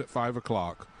game's at 5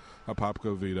 o'clock, Apopka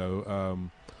Oviedo.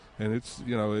 And it's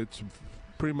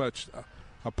pretty much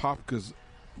Apopka's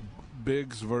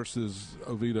bigs versus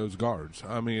Oviedo's guards.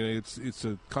 I mean, it's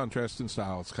a contrast in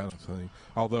styles kind of thing.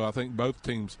 Although I think both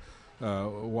teams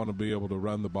want to be able to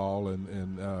run the ball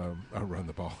and run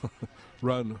the ball,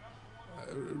 run,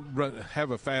 have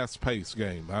a fast-paced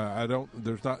game. I don't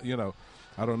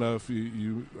know if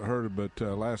you heard, but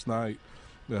last night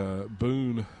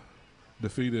Boone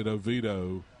defeated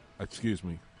Oviedo. Excuse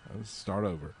me. Let's start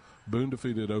over. Boone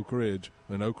defeated Oak Ridge,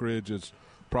 and Oak Ridge is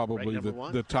probably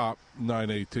the top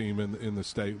 9A team in the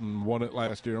state and won it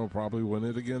last year and will probably win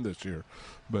it again this year.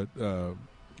 But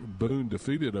Boone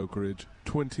defeated Oak Ridge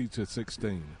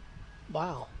 20-16.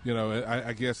 Wow. You know,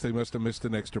 I guess they must have missed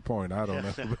an extra point. I don't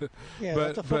know. Yeah,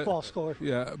 that's a football score.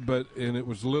 Yeah, and it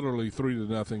was literally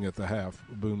 3-0 at the half.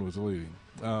 Boone was leading.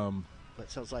 That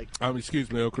sounds like.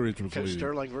 Excuse me, Oak Ridge was Coach leading.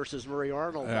 Sterling versus Murray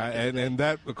Arnold. And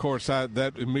that, of course,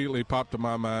 that immediately popped to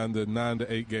my mind. The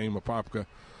 9-8 game Apopka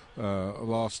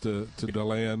lost to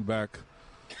DeLand back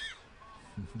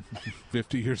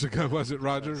 50 years ago, was it,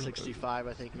 Roger? 65,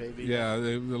 I think, maybe. Yeah,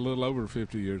 a little over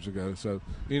 50 years ago. So,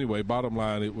 anyway, bottom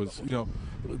line, it was,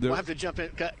 We'll have to jump in.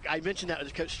 I mentioned that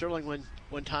with Coach Sterling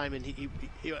one time, and he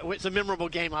it's a memorable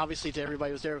game, obviously, to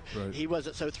everybody who was there. Right. He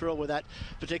wasn't so thrilled with that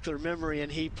particular memory,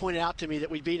 and he pointed out to me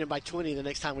that we beat him by 20 the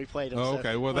next time we played him. Oh,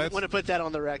 okay. Well, I want to put that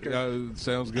on the record.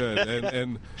 Sounds good.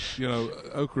 and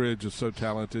Oak Ridge is so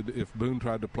talented. If Boone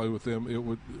tried to play with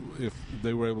them, if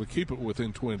they were able to keep it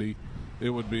within 20, it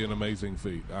would be an amazing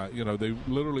feat. They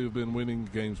literally have been winning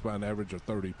games by an average of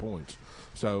 30 points.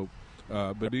 So,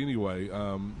 but anyway,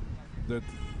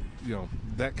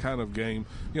 that kind of game,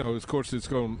 of course it's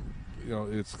going,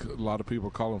 it's a lot of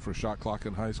people calling for shot clock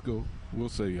in high school. We'll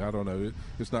see. I don't know.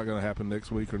 It's not going to happen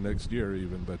next week or next year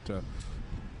even. But,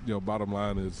 bottom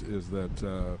line is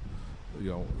that,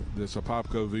 this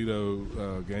Apopka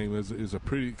Vito game is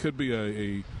could be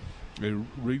a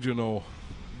regional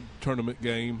tournament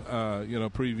game,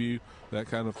 preview, that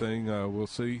kind of thing. We'll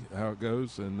see how it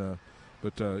goes. And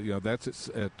but that's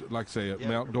at like I say, at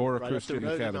Mount Dora right Christian up the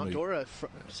road Academy. Mount Dora,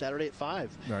 Saturday at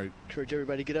 5. Right. Encourage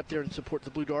everybody to get up there and support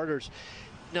the Blue Darters.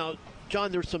 Now,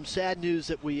 John, there's some sad news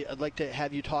that I'd like to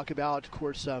have you talk about. Of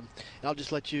course, and I'll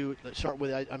just let you start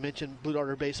with it. I mentioned Blue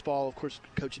Darter baseball. Of course,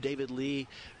 Coach David Lee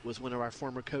was one of our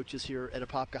former coaches here at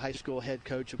Apopka High School, head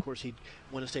coach. Of course, he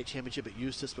won a state championship at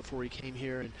Eustis before he came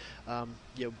here. And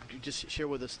just share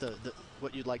with us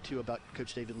what you'd like to about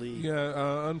Coach David Lee.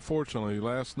 Yeah, unfortunately,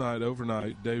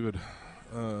 overnight, David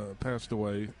passed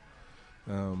away,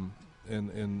 and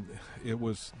it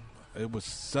was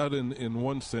sudden in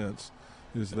one sense.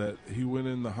 Is that he went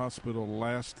in the hospital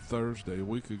last Thursday, a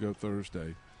week ago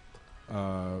Thursday,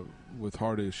 with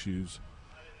heart issues,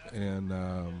 and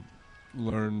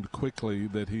learned quickly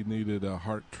that he needed a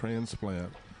heart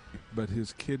transplant. But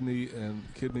his kidneys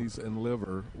and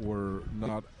liver were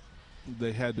not.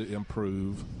 They had to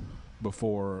improve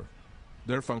before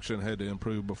their function had to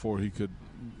improve before he could,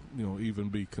 even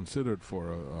be considered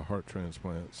for a heart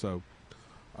transplant. So.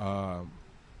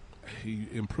 He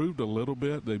improved a little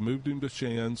bit. They moved him to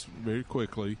Shands very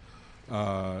quickly,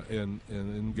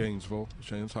 in Gainesville,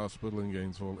 Shands Hospital in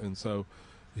Gainesville, and so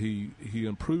he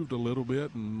improved a little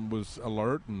bit and was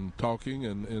alert and talking,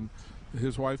 and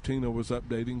his wife Tina was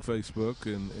updating Facebook,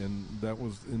 and that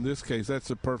was, in this case,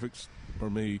 that's a perfect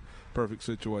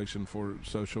situation for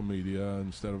social media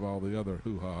instead of all the other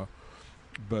hoo-ha.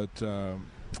 But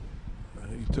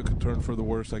he took a turn for the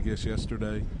worse, I guess,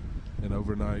 yesterday. And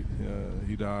overnight,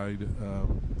 he died.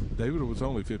 David was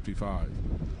only 55,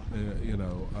 and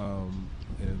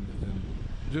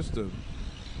just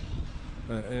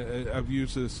I've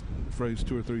used this phrase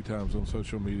 2 or 3 times on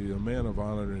social media. A man of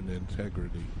honor and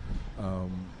integrity.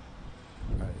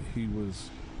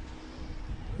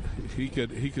 He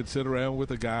could sit around with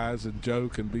the guys and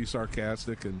joke and be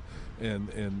sarcastic and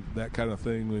that kind of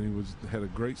thing when he had a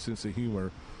great sense of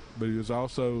humor, but he was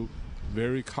also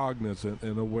very cognizant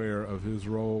and aware of his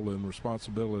role and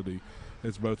responsibility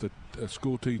as both a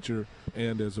school teacher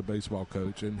and as a baseball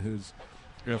coach, and his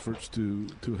efforts to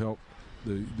help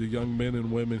the young men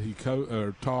and women he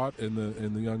taught and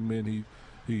the young men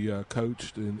he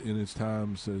coached in his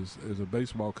times as a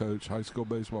baseball coach, high school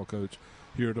baseball coach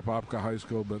here at Apopka High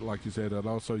School, but like you said, at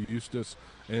also Eustis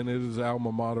and at his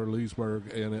alma mater,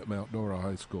 Leesburg, and at Mount Dora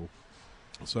High School.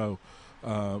 So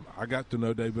I got to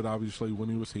know David, obviously, when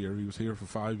he was here. He was here for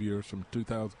 5 years, from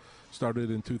 2000,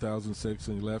 started in 2006,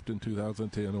 and he left in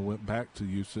 2010 and went back to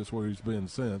Eustis, where he's been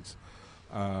since.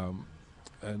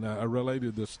 And I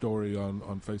related this story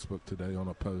on Facebook today on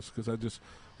a post, because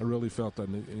I really felt I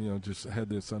just had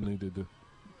this I needed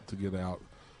to get out.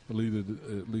 I needed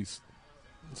to at least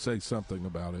say something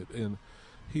about it. And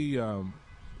he,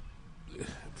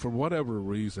 for whatever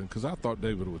reason, because I thought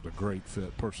David was a great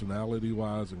fit,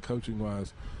 personality-wise and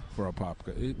coaching-wise, for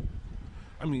Apopka.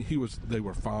 They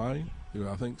were fine.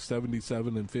 I think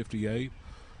 77 and 58,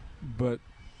 but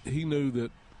he knew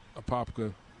that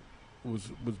Apopka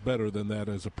was better than that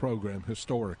as a program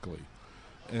historically.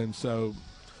 And so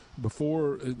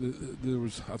before there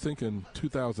was, I think in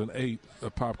 2008,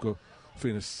 Apopka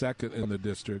finished second in the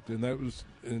district, and that was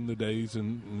in the days,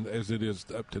 and as it is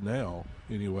up to now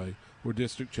anyway, where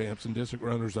district champs and district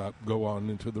runners-up go on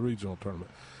into the regional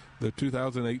tournament. The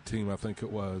 2008 team, I think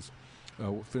it was,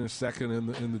 finished second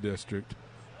in the district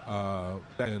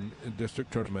and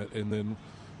district tournament, and then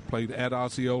played at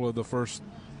Osceola the first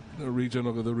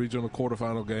regional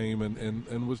quarterfinal game,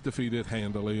 and was defeated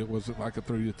handily. It was like a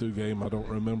 3-2 game. I don't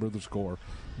remember the score,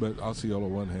 but Osceola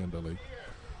won handily.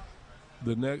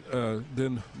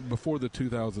 Then before the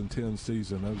 2010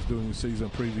 season, I was doing a season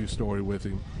preview story with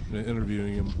him,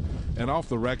 interviewing him, and off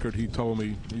the record he told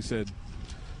me, he said,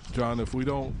 "John, if we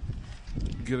don't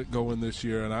get it going this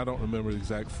year," and I don't remember the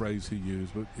exact phrase he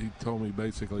used, but he told me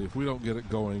basically, if we don't get it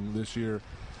going this year,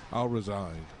 I'll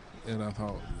resign. And I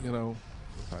thought, you're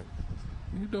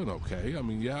doing okay. I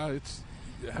mean, yeah, you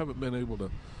haven't been able to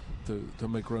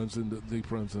make deep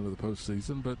runs into the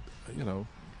postseason, but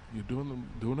you're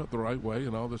doing it the right way,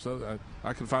 and all this other.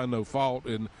 I can find no fault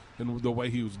in the way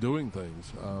he was doing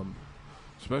things,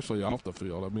 especially off the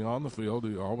field. I mean, on the field,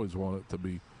 you always want it to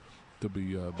be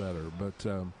better. But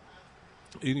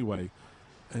anyway,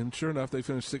 and sure enough, they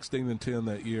finished 16-10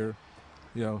 that year.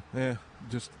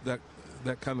 Just that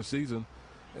kind of season,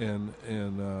 and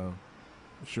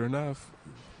sure enough,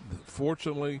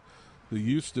 fortunately, the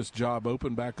Eustis job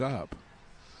opened back up.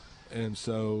 And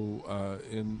so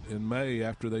in May,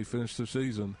 after they finished the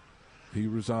season, he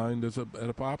resigned at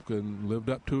Apopka and lived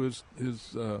up to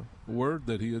his word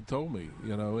that he had told me,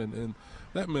 and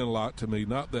that meant a lot to me.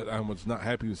 Not that I was not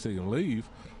happy to see him leave,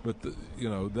 but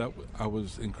that I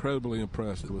was incredibly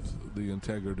impressed with the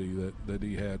integrity that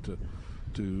he had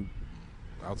to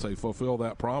I'll say fulfill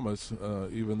that promise,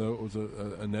 even though it was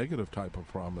a negative type of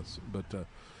promise. But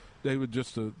David,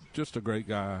 just a great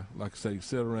guy. Like I say,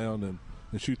 sit around and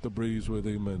shoot the breeze with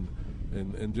him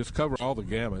and just cover all the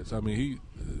gamuts. I mean, he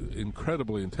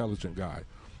incredibly intelligent guy.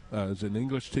 As an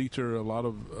English teacher a lot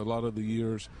of the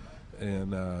years,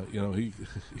 and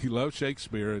he loved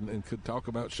Shakespeare and could talk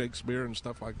about Shakespeare and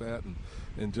stuff like that,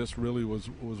 and just really was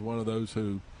one of those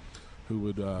who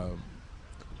would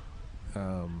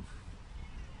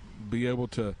be able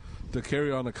to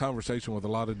carry on a conversation with a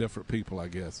lot of different people, I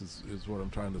guess is what I'm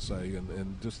trying to say,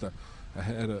 and just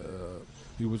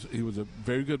he was a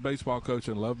very good baseball coach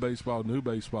and loved baseball, knew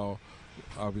baseball,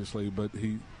 obviously, but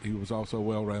he was also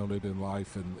well-rounded in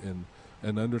life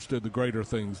and understood the greater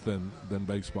things than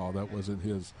baseball. That wasn't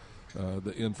his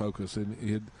the in focus. And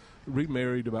he had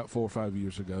remarried about 4 or 5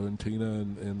 years ago, and Tina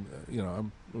and I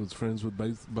was friends with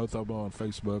both of them on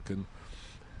Facebook, and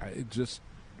I just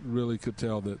really could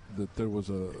tell that there was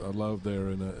a love there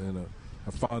and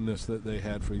a fondness that they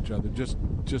had for each other,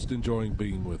 just enjoying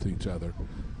being with each other,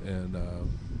 and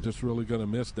just really going to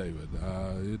miss David.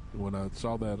 When I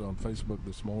saw that on Facebook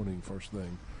this morning, first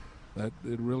thing, that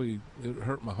it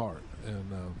hurt my heart.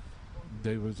 And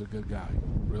David's a good guy,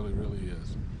 really, really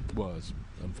was,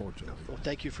 unfortunately. Well,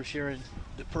 thank you for sharing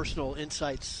the personal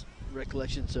insights,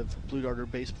 recollections of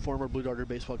former Blue Darter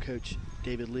baseball coach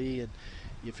David Lee. And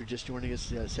if you're just joining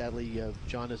us, sadly,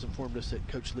 John has informed us that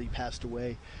Coach Lee passed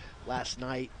away last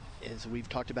night. As we've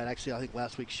talked about, actually, I think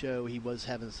last week's show, he was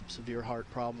having some severe heart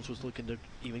problems, was looking to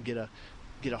even get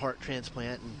a heart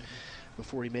transplant, and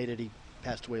before he made it, he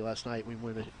passed away last night. We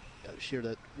wanted to share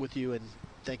that with you, and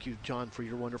thank you, John, for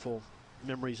your wonderful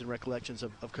memories and recollections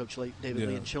of Coach David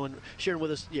Lee, and sharing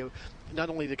with us, not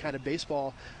only the kind of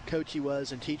baseball coach he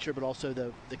was and teacher, but also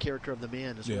the character of the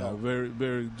man as well. Yeah, very,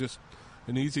 very just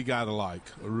an easy guy to like,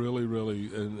 really,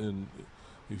 really, and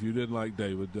if you didn't like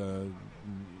David,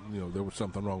 there was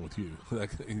something wrong with you.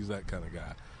 He's that kind of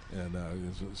guy, and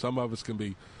some of us can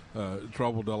be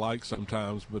trouble to like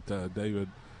sometimes, but David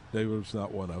was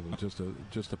not one of them.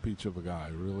 Just a peach of a guy.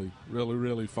 Really, really,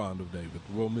 really fond of David.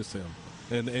 We'll miss him,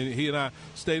 and he and I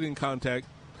stayed in contact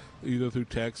either through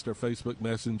text or Facebook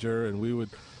Messenger, and we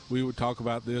would talk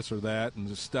about this or that and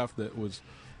the stuff that was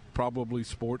probably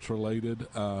sports related,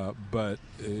 but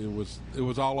it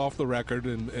was all off the record,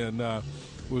 and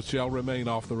shall remain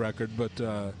off the record.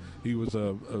 But he was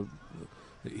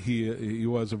he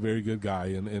was a very good guy,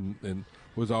 and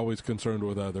was always concerned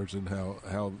with others and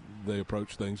how they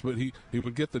approach things. But he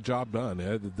would get the job done.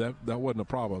 Ed. That wasn't a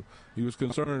problem. He was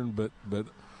concerned, but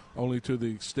only to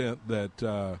the extent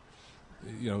that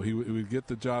he would get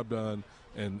the job done,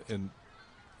 and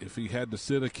if he had to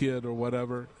sit a kid or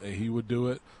whatever, he would do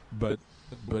it. But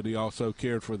he also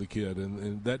cared for the kid,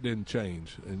 and that didn't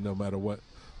change. And no matter what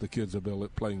the kid's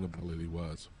playing ability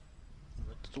was.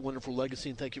 It's a wonderful legacy,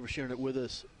 and thank you for sharing it with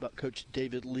us about Coach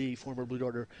David Lee, former Blue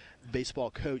Darter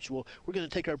baseball coach. Well, we're going to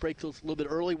take our break a little bit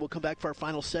early. We'll come back for our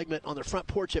final segment on the front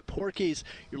porch at Porky's.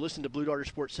 You're listening to Blue Darter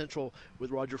Sports Central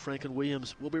with Roger Franklin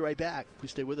Williams. We'll be right back.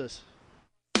 Please stay with us.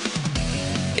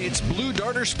 It's Blue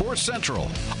Darter Sports Central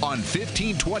on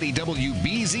 1520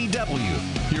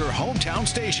 WBZW, your hometown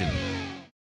station.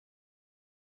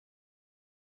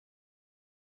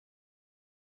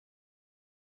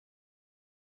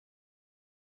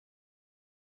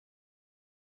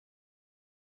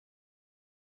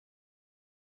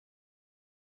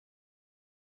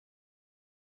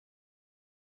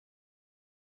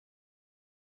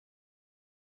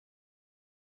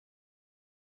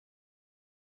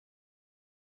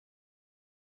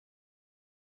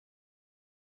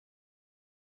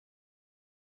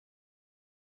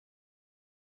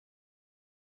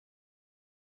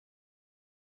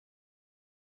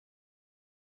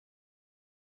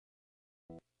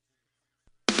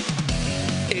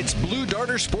 It's Blue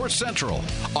Darter Sports Central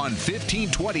on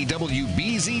 1520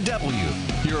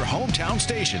 WBZW, your hometown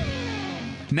station.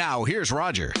 Now, here's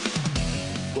Roger.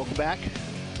 Welcome back to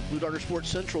Blue Darter Sports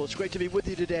Central. It's great to be with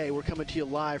you today. We're coming to you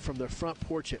live from the front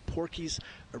porch at Porky's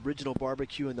Original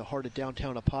Barbecue in the heart of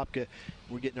downtown Apopka.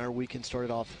 We're getting our weekend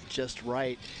started off just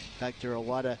right. In fact, there are a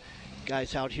lot of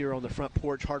guys out here on the front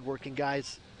porch, hardworking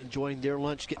guys, enjoying their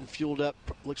lunch, getting fueled up,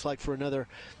 looks like for another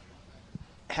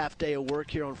half day of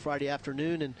work here on Friday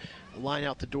afternoon, and a line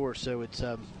out the door. So it's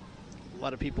a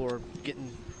lot of people are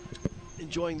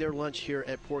enjoying their lunch here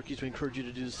at Porky's. We encourage you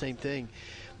to do the same thing.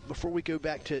 Before we go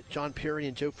back to John Perry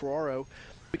and Joe Ferraro,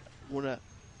 we want to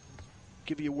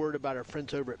give you a word about our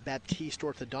friends over at Baptiste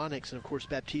Orthodontics. And of course,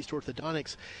 Baptiste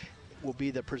Orthodontics will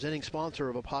be the presenting sponsor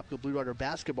of a Apopka Blue Darter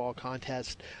basketball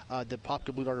contest, the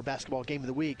Apopka Blue Darter basketball game of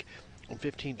the week on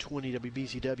 1520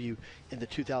 WBZW in the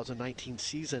 2019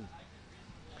 season.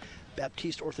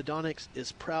 Baptiste Orthodontics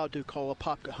is proud to call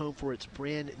Apopka home for its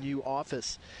brand new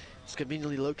office. It's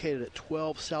conveniently located at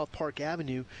 12 South Park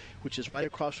Avenue, which is right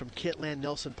across from Kitland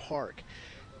Nelson Park.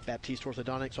 Baptiste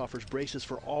Orthodontics offers braces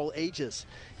for all ages,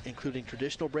 including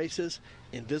traditional braces,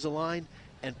 Invisalign,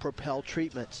 and Propel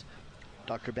treatments.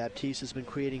 Dr. Baptiste has been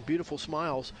creating beautiful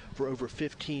smiles for over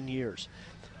 15 years.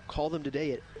 Call them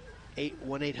today at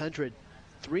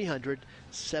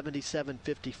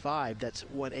 1-800-300-7755. That's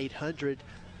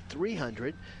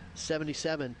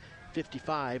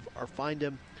 1-800-300-7755, or find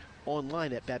them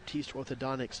online at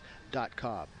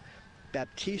BaptisteOrthodontics.com.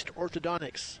 Baptiste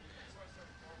Orthodontics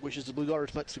wishes the Blue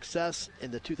Darters much success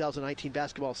in the 2019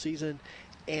 basketball season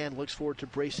and looks forward to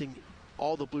bracing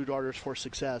all the Blue Darters for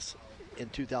success in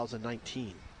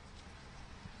 2019.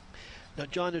 Now,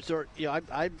 John,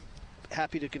 I'm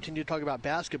happy to continue to talk about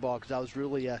basketball because I was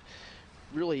really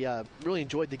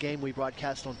enjoyed the game we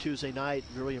broadcast on Tuesday night.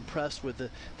 Really impressed with the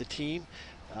team,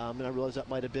 and I realized that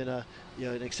might have been an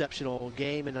exceptional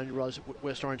game. And I realized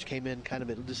West Orange came in kind of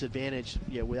at a disadvantage,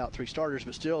 without three starters.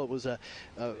 But still, it was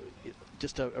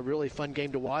just a really fun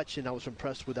game to watch, and I was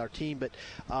impressed with our team. But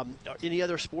any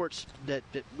other sports that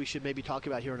we should maybe talk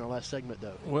about here in our last segment,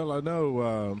 though? Well, I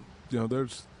know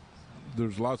there's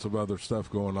lots of other stuff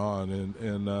going on,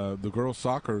 and the girls'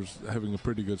 soccer's having a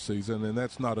pretty good season, and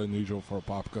that's not unusual for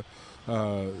Apopka.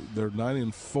 They're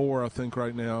 9-4, I think,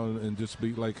 right now, and just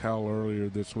beat Lake Howell earlier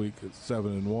this week at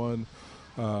 7-1.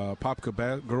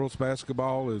 Apopka girls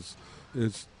basketball is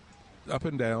up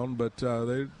and down, but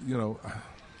they,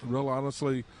 real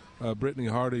honestly, Brittany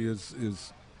Hardy is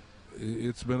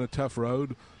it's been a tough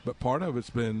road, but part of it's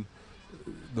been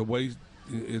the way.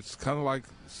 It's kind of like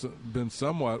been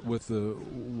somewhat with the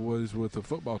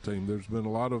football team. There's been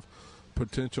a lot of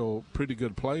potential pretty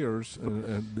good players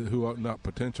and who are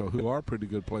pretty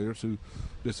good players who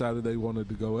decided they wanted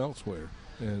to go elsewhere,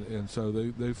 and so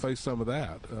they faced some of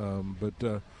that. But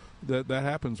that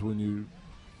happens when you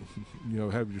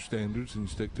have your standards and you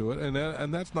stick to it,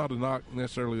 and that's not a knock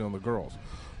necessarily on the girls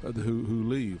who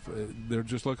leave. They're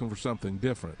just looking for something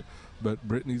different. But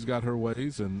Brittany's got her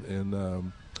ways,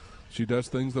 and she does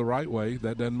things the right way.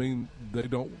 That doesn't mean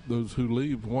those who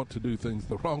leave want to do things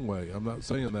the wrong way. I'm not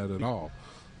saying that at all.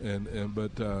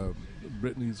 But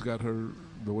Brittany's got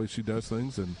the way she does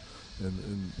things, and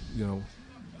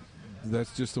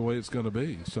that's just the way it's going to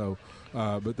be. So,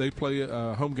 but they play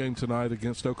a home game tonight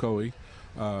against Ocoee,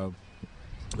 and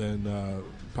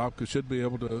Apopka should be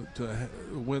able to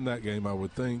win that game, I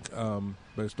would think,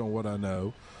 based on what I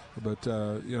know. But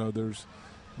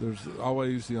there's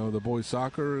always, the boys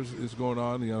soccer is going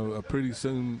on, pretty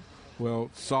soon. Well,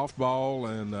 softball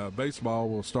and baseball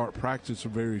will start practice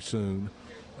very soon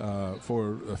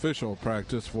for official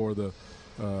practice for the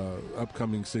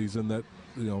upcoming season. That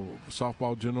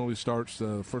softball generally starts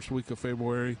the first week of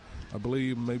February, I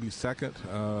believe, maybe second,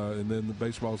 and then the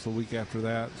baseball's the week after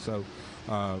that. So,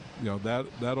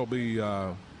 that'll be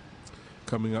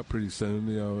coming up pretty soon.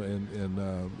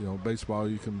 And baseball,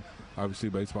 you can obviously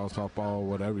baseball, softball,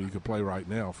 whatever you could play right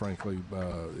now, frankly,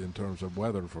 in terms of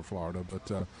weather for Florida.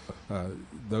 But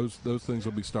those things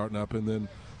will be starting up, and then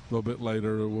a little bit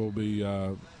later will be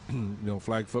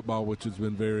flag football, which has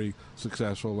been very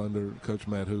successful under Coach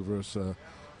Matt Hooverus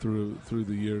through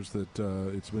the years that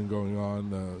it's been going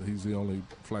on. He's the only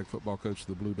flag football coach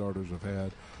the Blue Darters have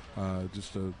had.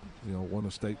 Won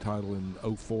a state title in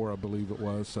 2004, I believe it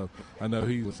was. So I know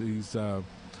he's been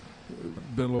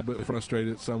a little bit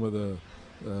frustrated some of the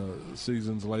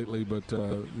seasons lately, but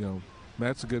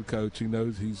Matt's a good coach. He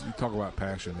knows you talk about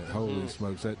passion. Holy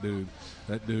smokes, that dude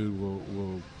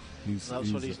will. He's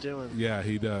what he's doing. Yeah,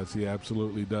 he does. He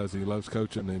absolutely does. He loves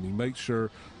coaching, and he makes sure.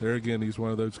 There again, he's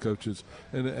one of those coaches,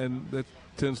 and that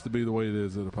tends to be the way it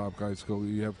is at a Pop High School.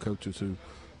 You have coaches who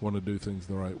want to do things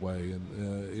the right way,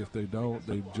 and if they don't,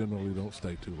 they generally don't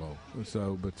stay too long.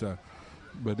 So,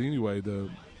 but anyway,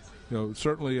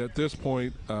 certainly at this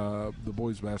point, the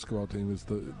boys basketball team is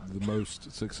the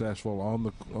most successful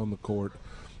on the court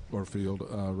or field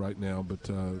right now. But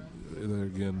there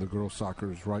again, the girls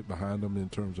soccer is right behind them in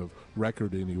terms of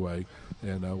record anyway,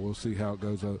 and we'll see how it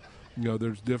goes.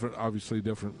 There's obviously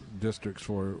different districts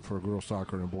for girls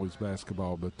soccer and boys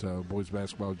basketball, but boys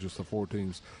basketball is just the 4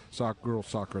 teams. Girls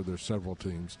soccer, there's several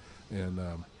teams, and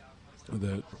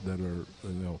that are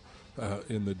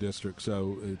in the district.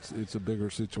 So it's a bigger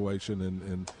situation,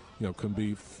 and can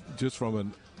be just from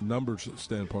a numbers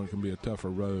standpoint can be a tougher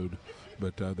road.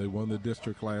 But they won the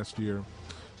district last year,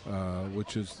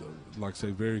 which is, like I say,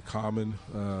 very common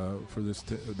for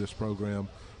this program.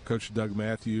 Coach Doug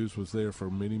Matthews was there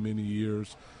for many, many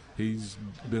years. He's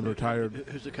been retired.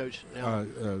 Who's the coach now?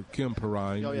 Kim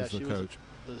Perrine is the coach.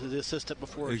 The assistant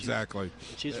before. Exactly.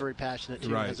 She's very passionate, too,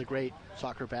 right. And has a great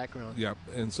soccer background. Yep.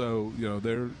 And so,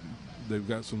 they've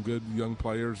got some good young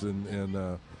players and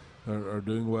are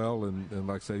doing well. And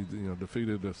like I say,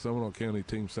 defeated the Seminole County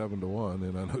team 7-1.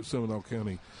 And I know Seminole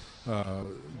County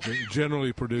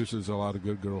generally produces a lot of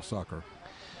good girls soccer.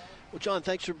 Well, John,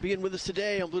 thanks for being with us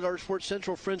today on Blue Darter Sports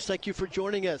Central. Friends, thank you for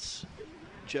joining us.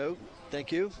 Joe,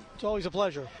 thank you. It's always a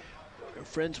pleasure.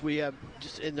 Friends, we have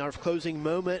just in our closing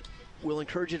moment, we'll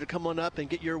encourage you to come on up and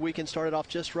get your weekend started off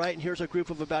just right. And here's a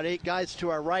group of about 8 guys to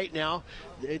our right now.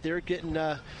 They're getting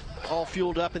all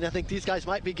fueled up, and I think these guys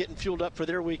might be getting fueled up for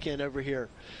their weekend over here.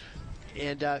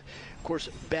 And, of course,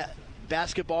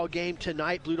 basketball game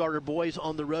tonight, Blue Darter boys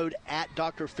on the road at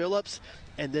Dr. Phillips.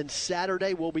 And then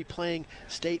Saturday we'll be playing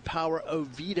State Power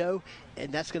Oviedo,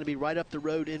 and that's going to be right up the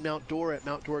road in Mount Dora at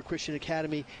Mount Dora Christian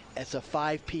Academy. It's a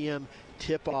 5 p.m.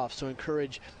 tip-off, so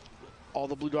encourage all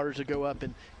the Blue Darters to go up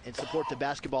and support the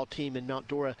basketball team in Mount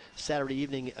Dora Saturday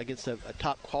evening against a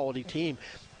top-quality team.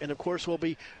 And, of course, we'll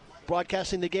be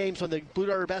broadcasting the games on the Blue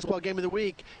Darter Basketball Game of the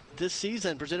Week this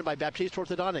season, presented by Baptiste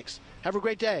Orthodontics. Have a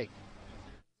great day.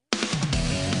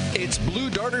 It's Blue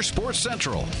Darter Sports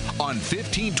Central on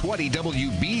 1520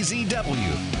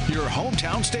 WBZW, your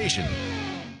hometown station.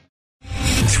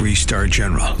 3-star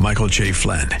General Michael J.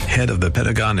 Flynn, head of the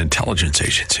Pentagon Intelligence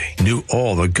Agency, knew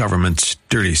all the government's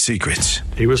dirty secrets.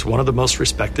 He was one of the most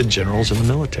respected generals in the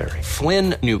military.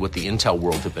 Flynn knew what the intel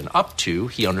world had been up to.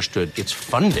 He understood its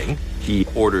funding. He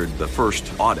ordered the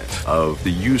first audit of the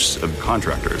use of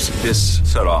contractors. This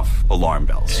set off alarm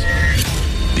bells.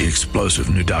 The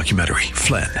explosive new documentary,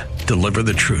 Flynn, Deliver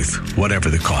the Truth, Whatever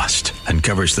the Cost,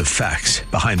 uncovers the facts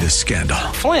behind this scandal.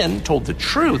 Flynn told the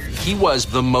truth. He was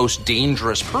the most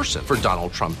dangerous person for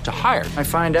Donald Trump to hire. I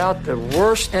find out the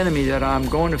worst enemy that I'm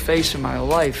going to face in my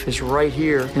life is right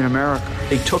here in America.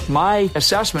 They took my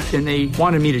assessment and they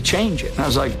wanted me to change it. And I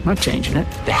was like, I'm not changing it.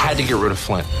 They had to get rid of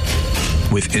Flynn.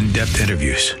 With in-depth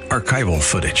interviews, archival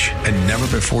footage, and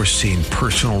never-before-seen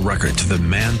personal records of the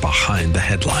man behind the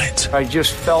headlines. I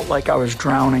just felt like I was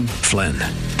drowning. Flynn,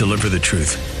 Deliver the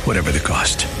Truth, Whatever the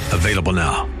Cost. Available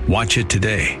now. Watch it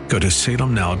today. Go to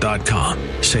salemnow.com.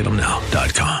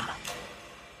 salemnow.com.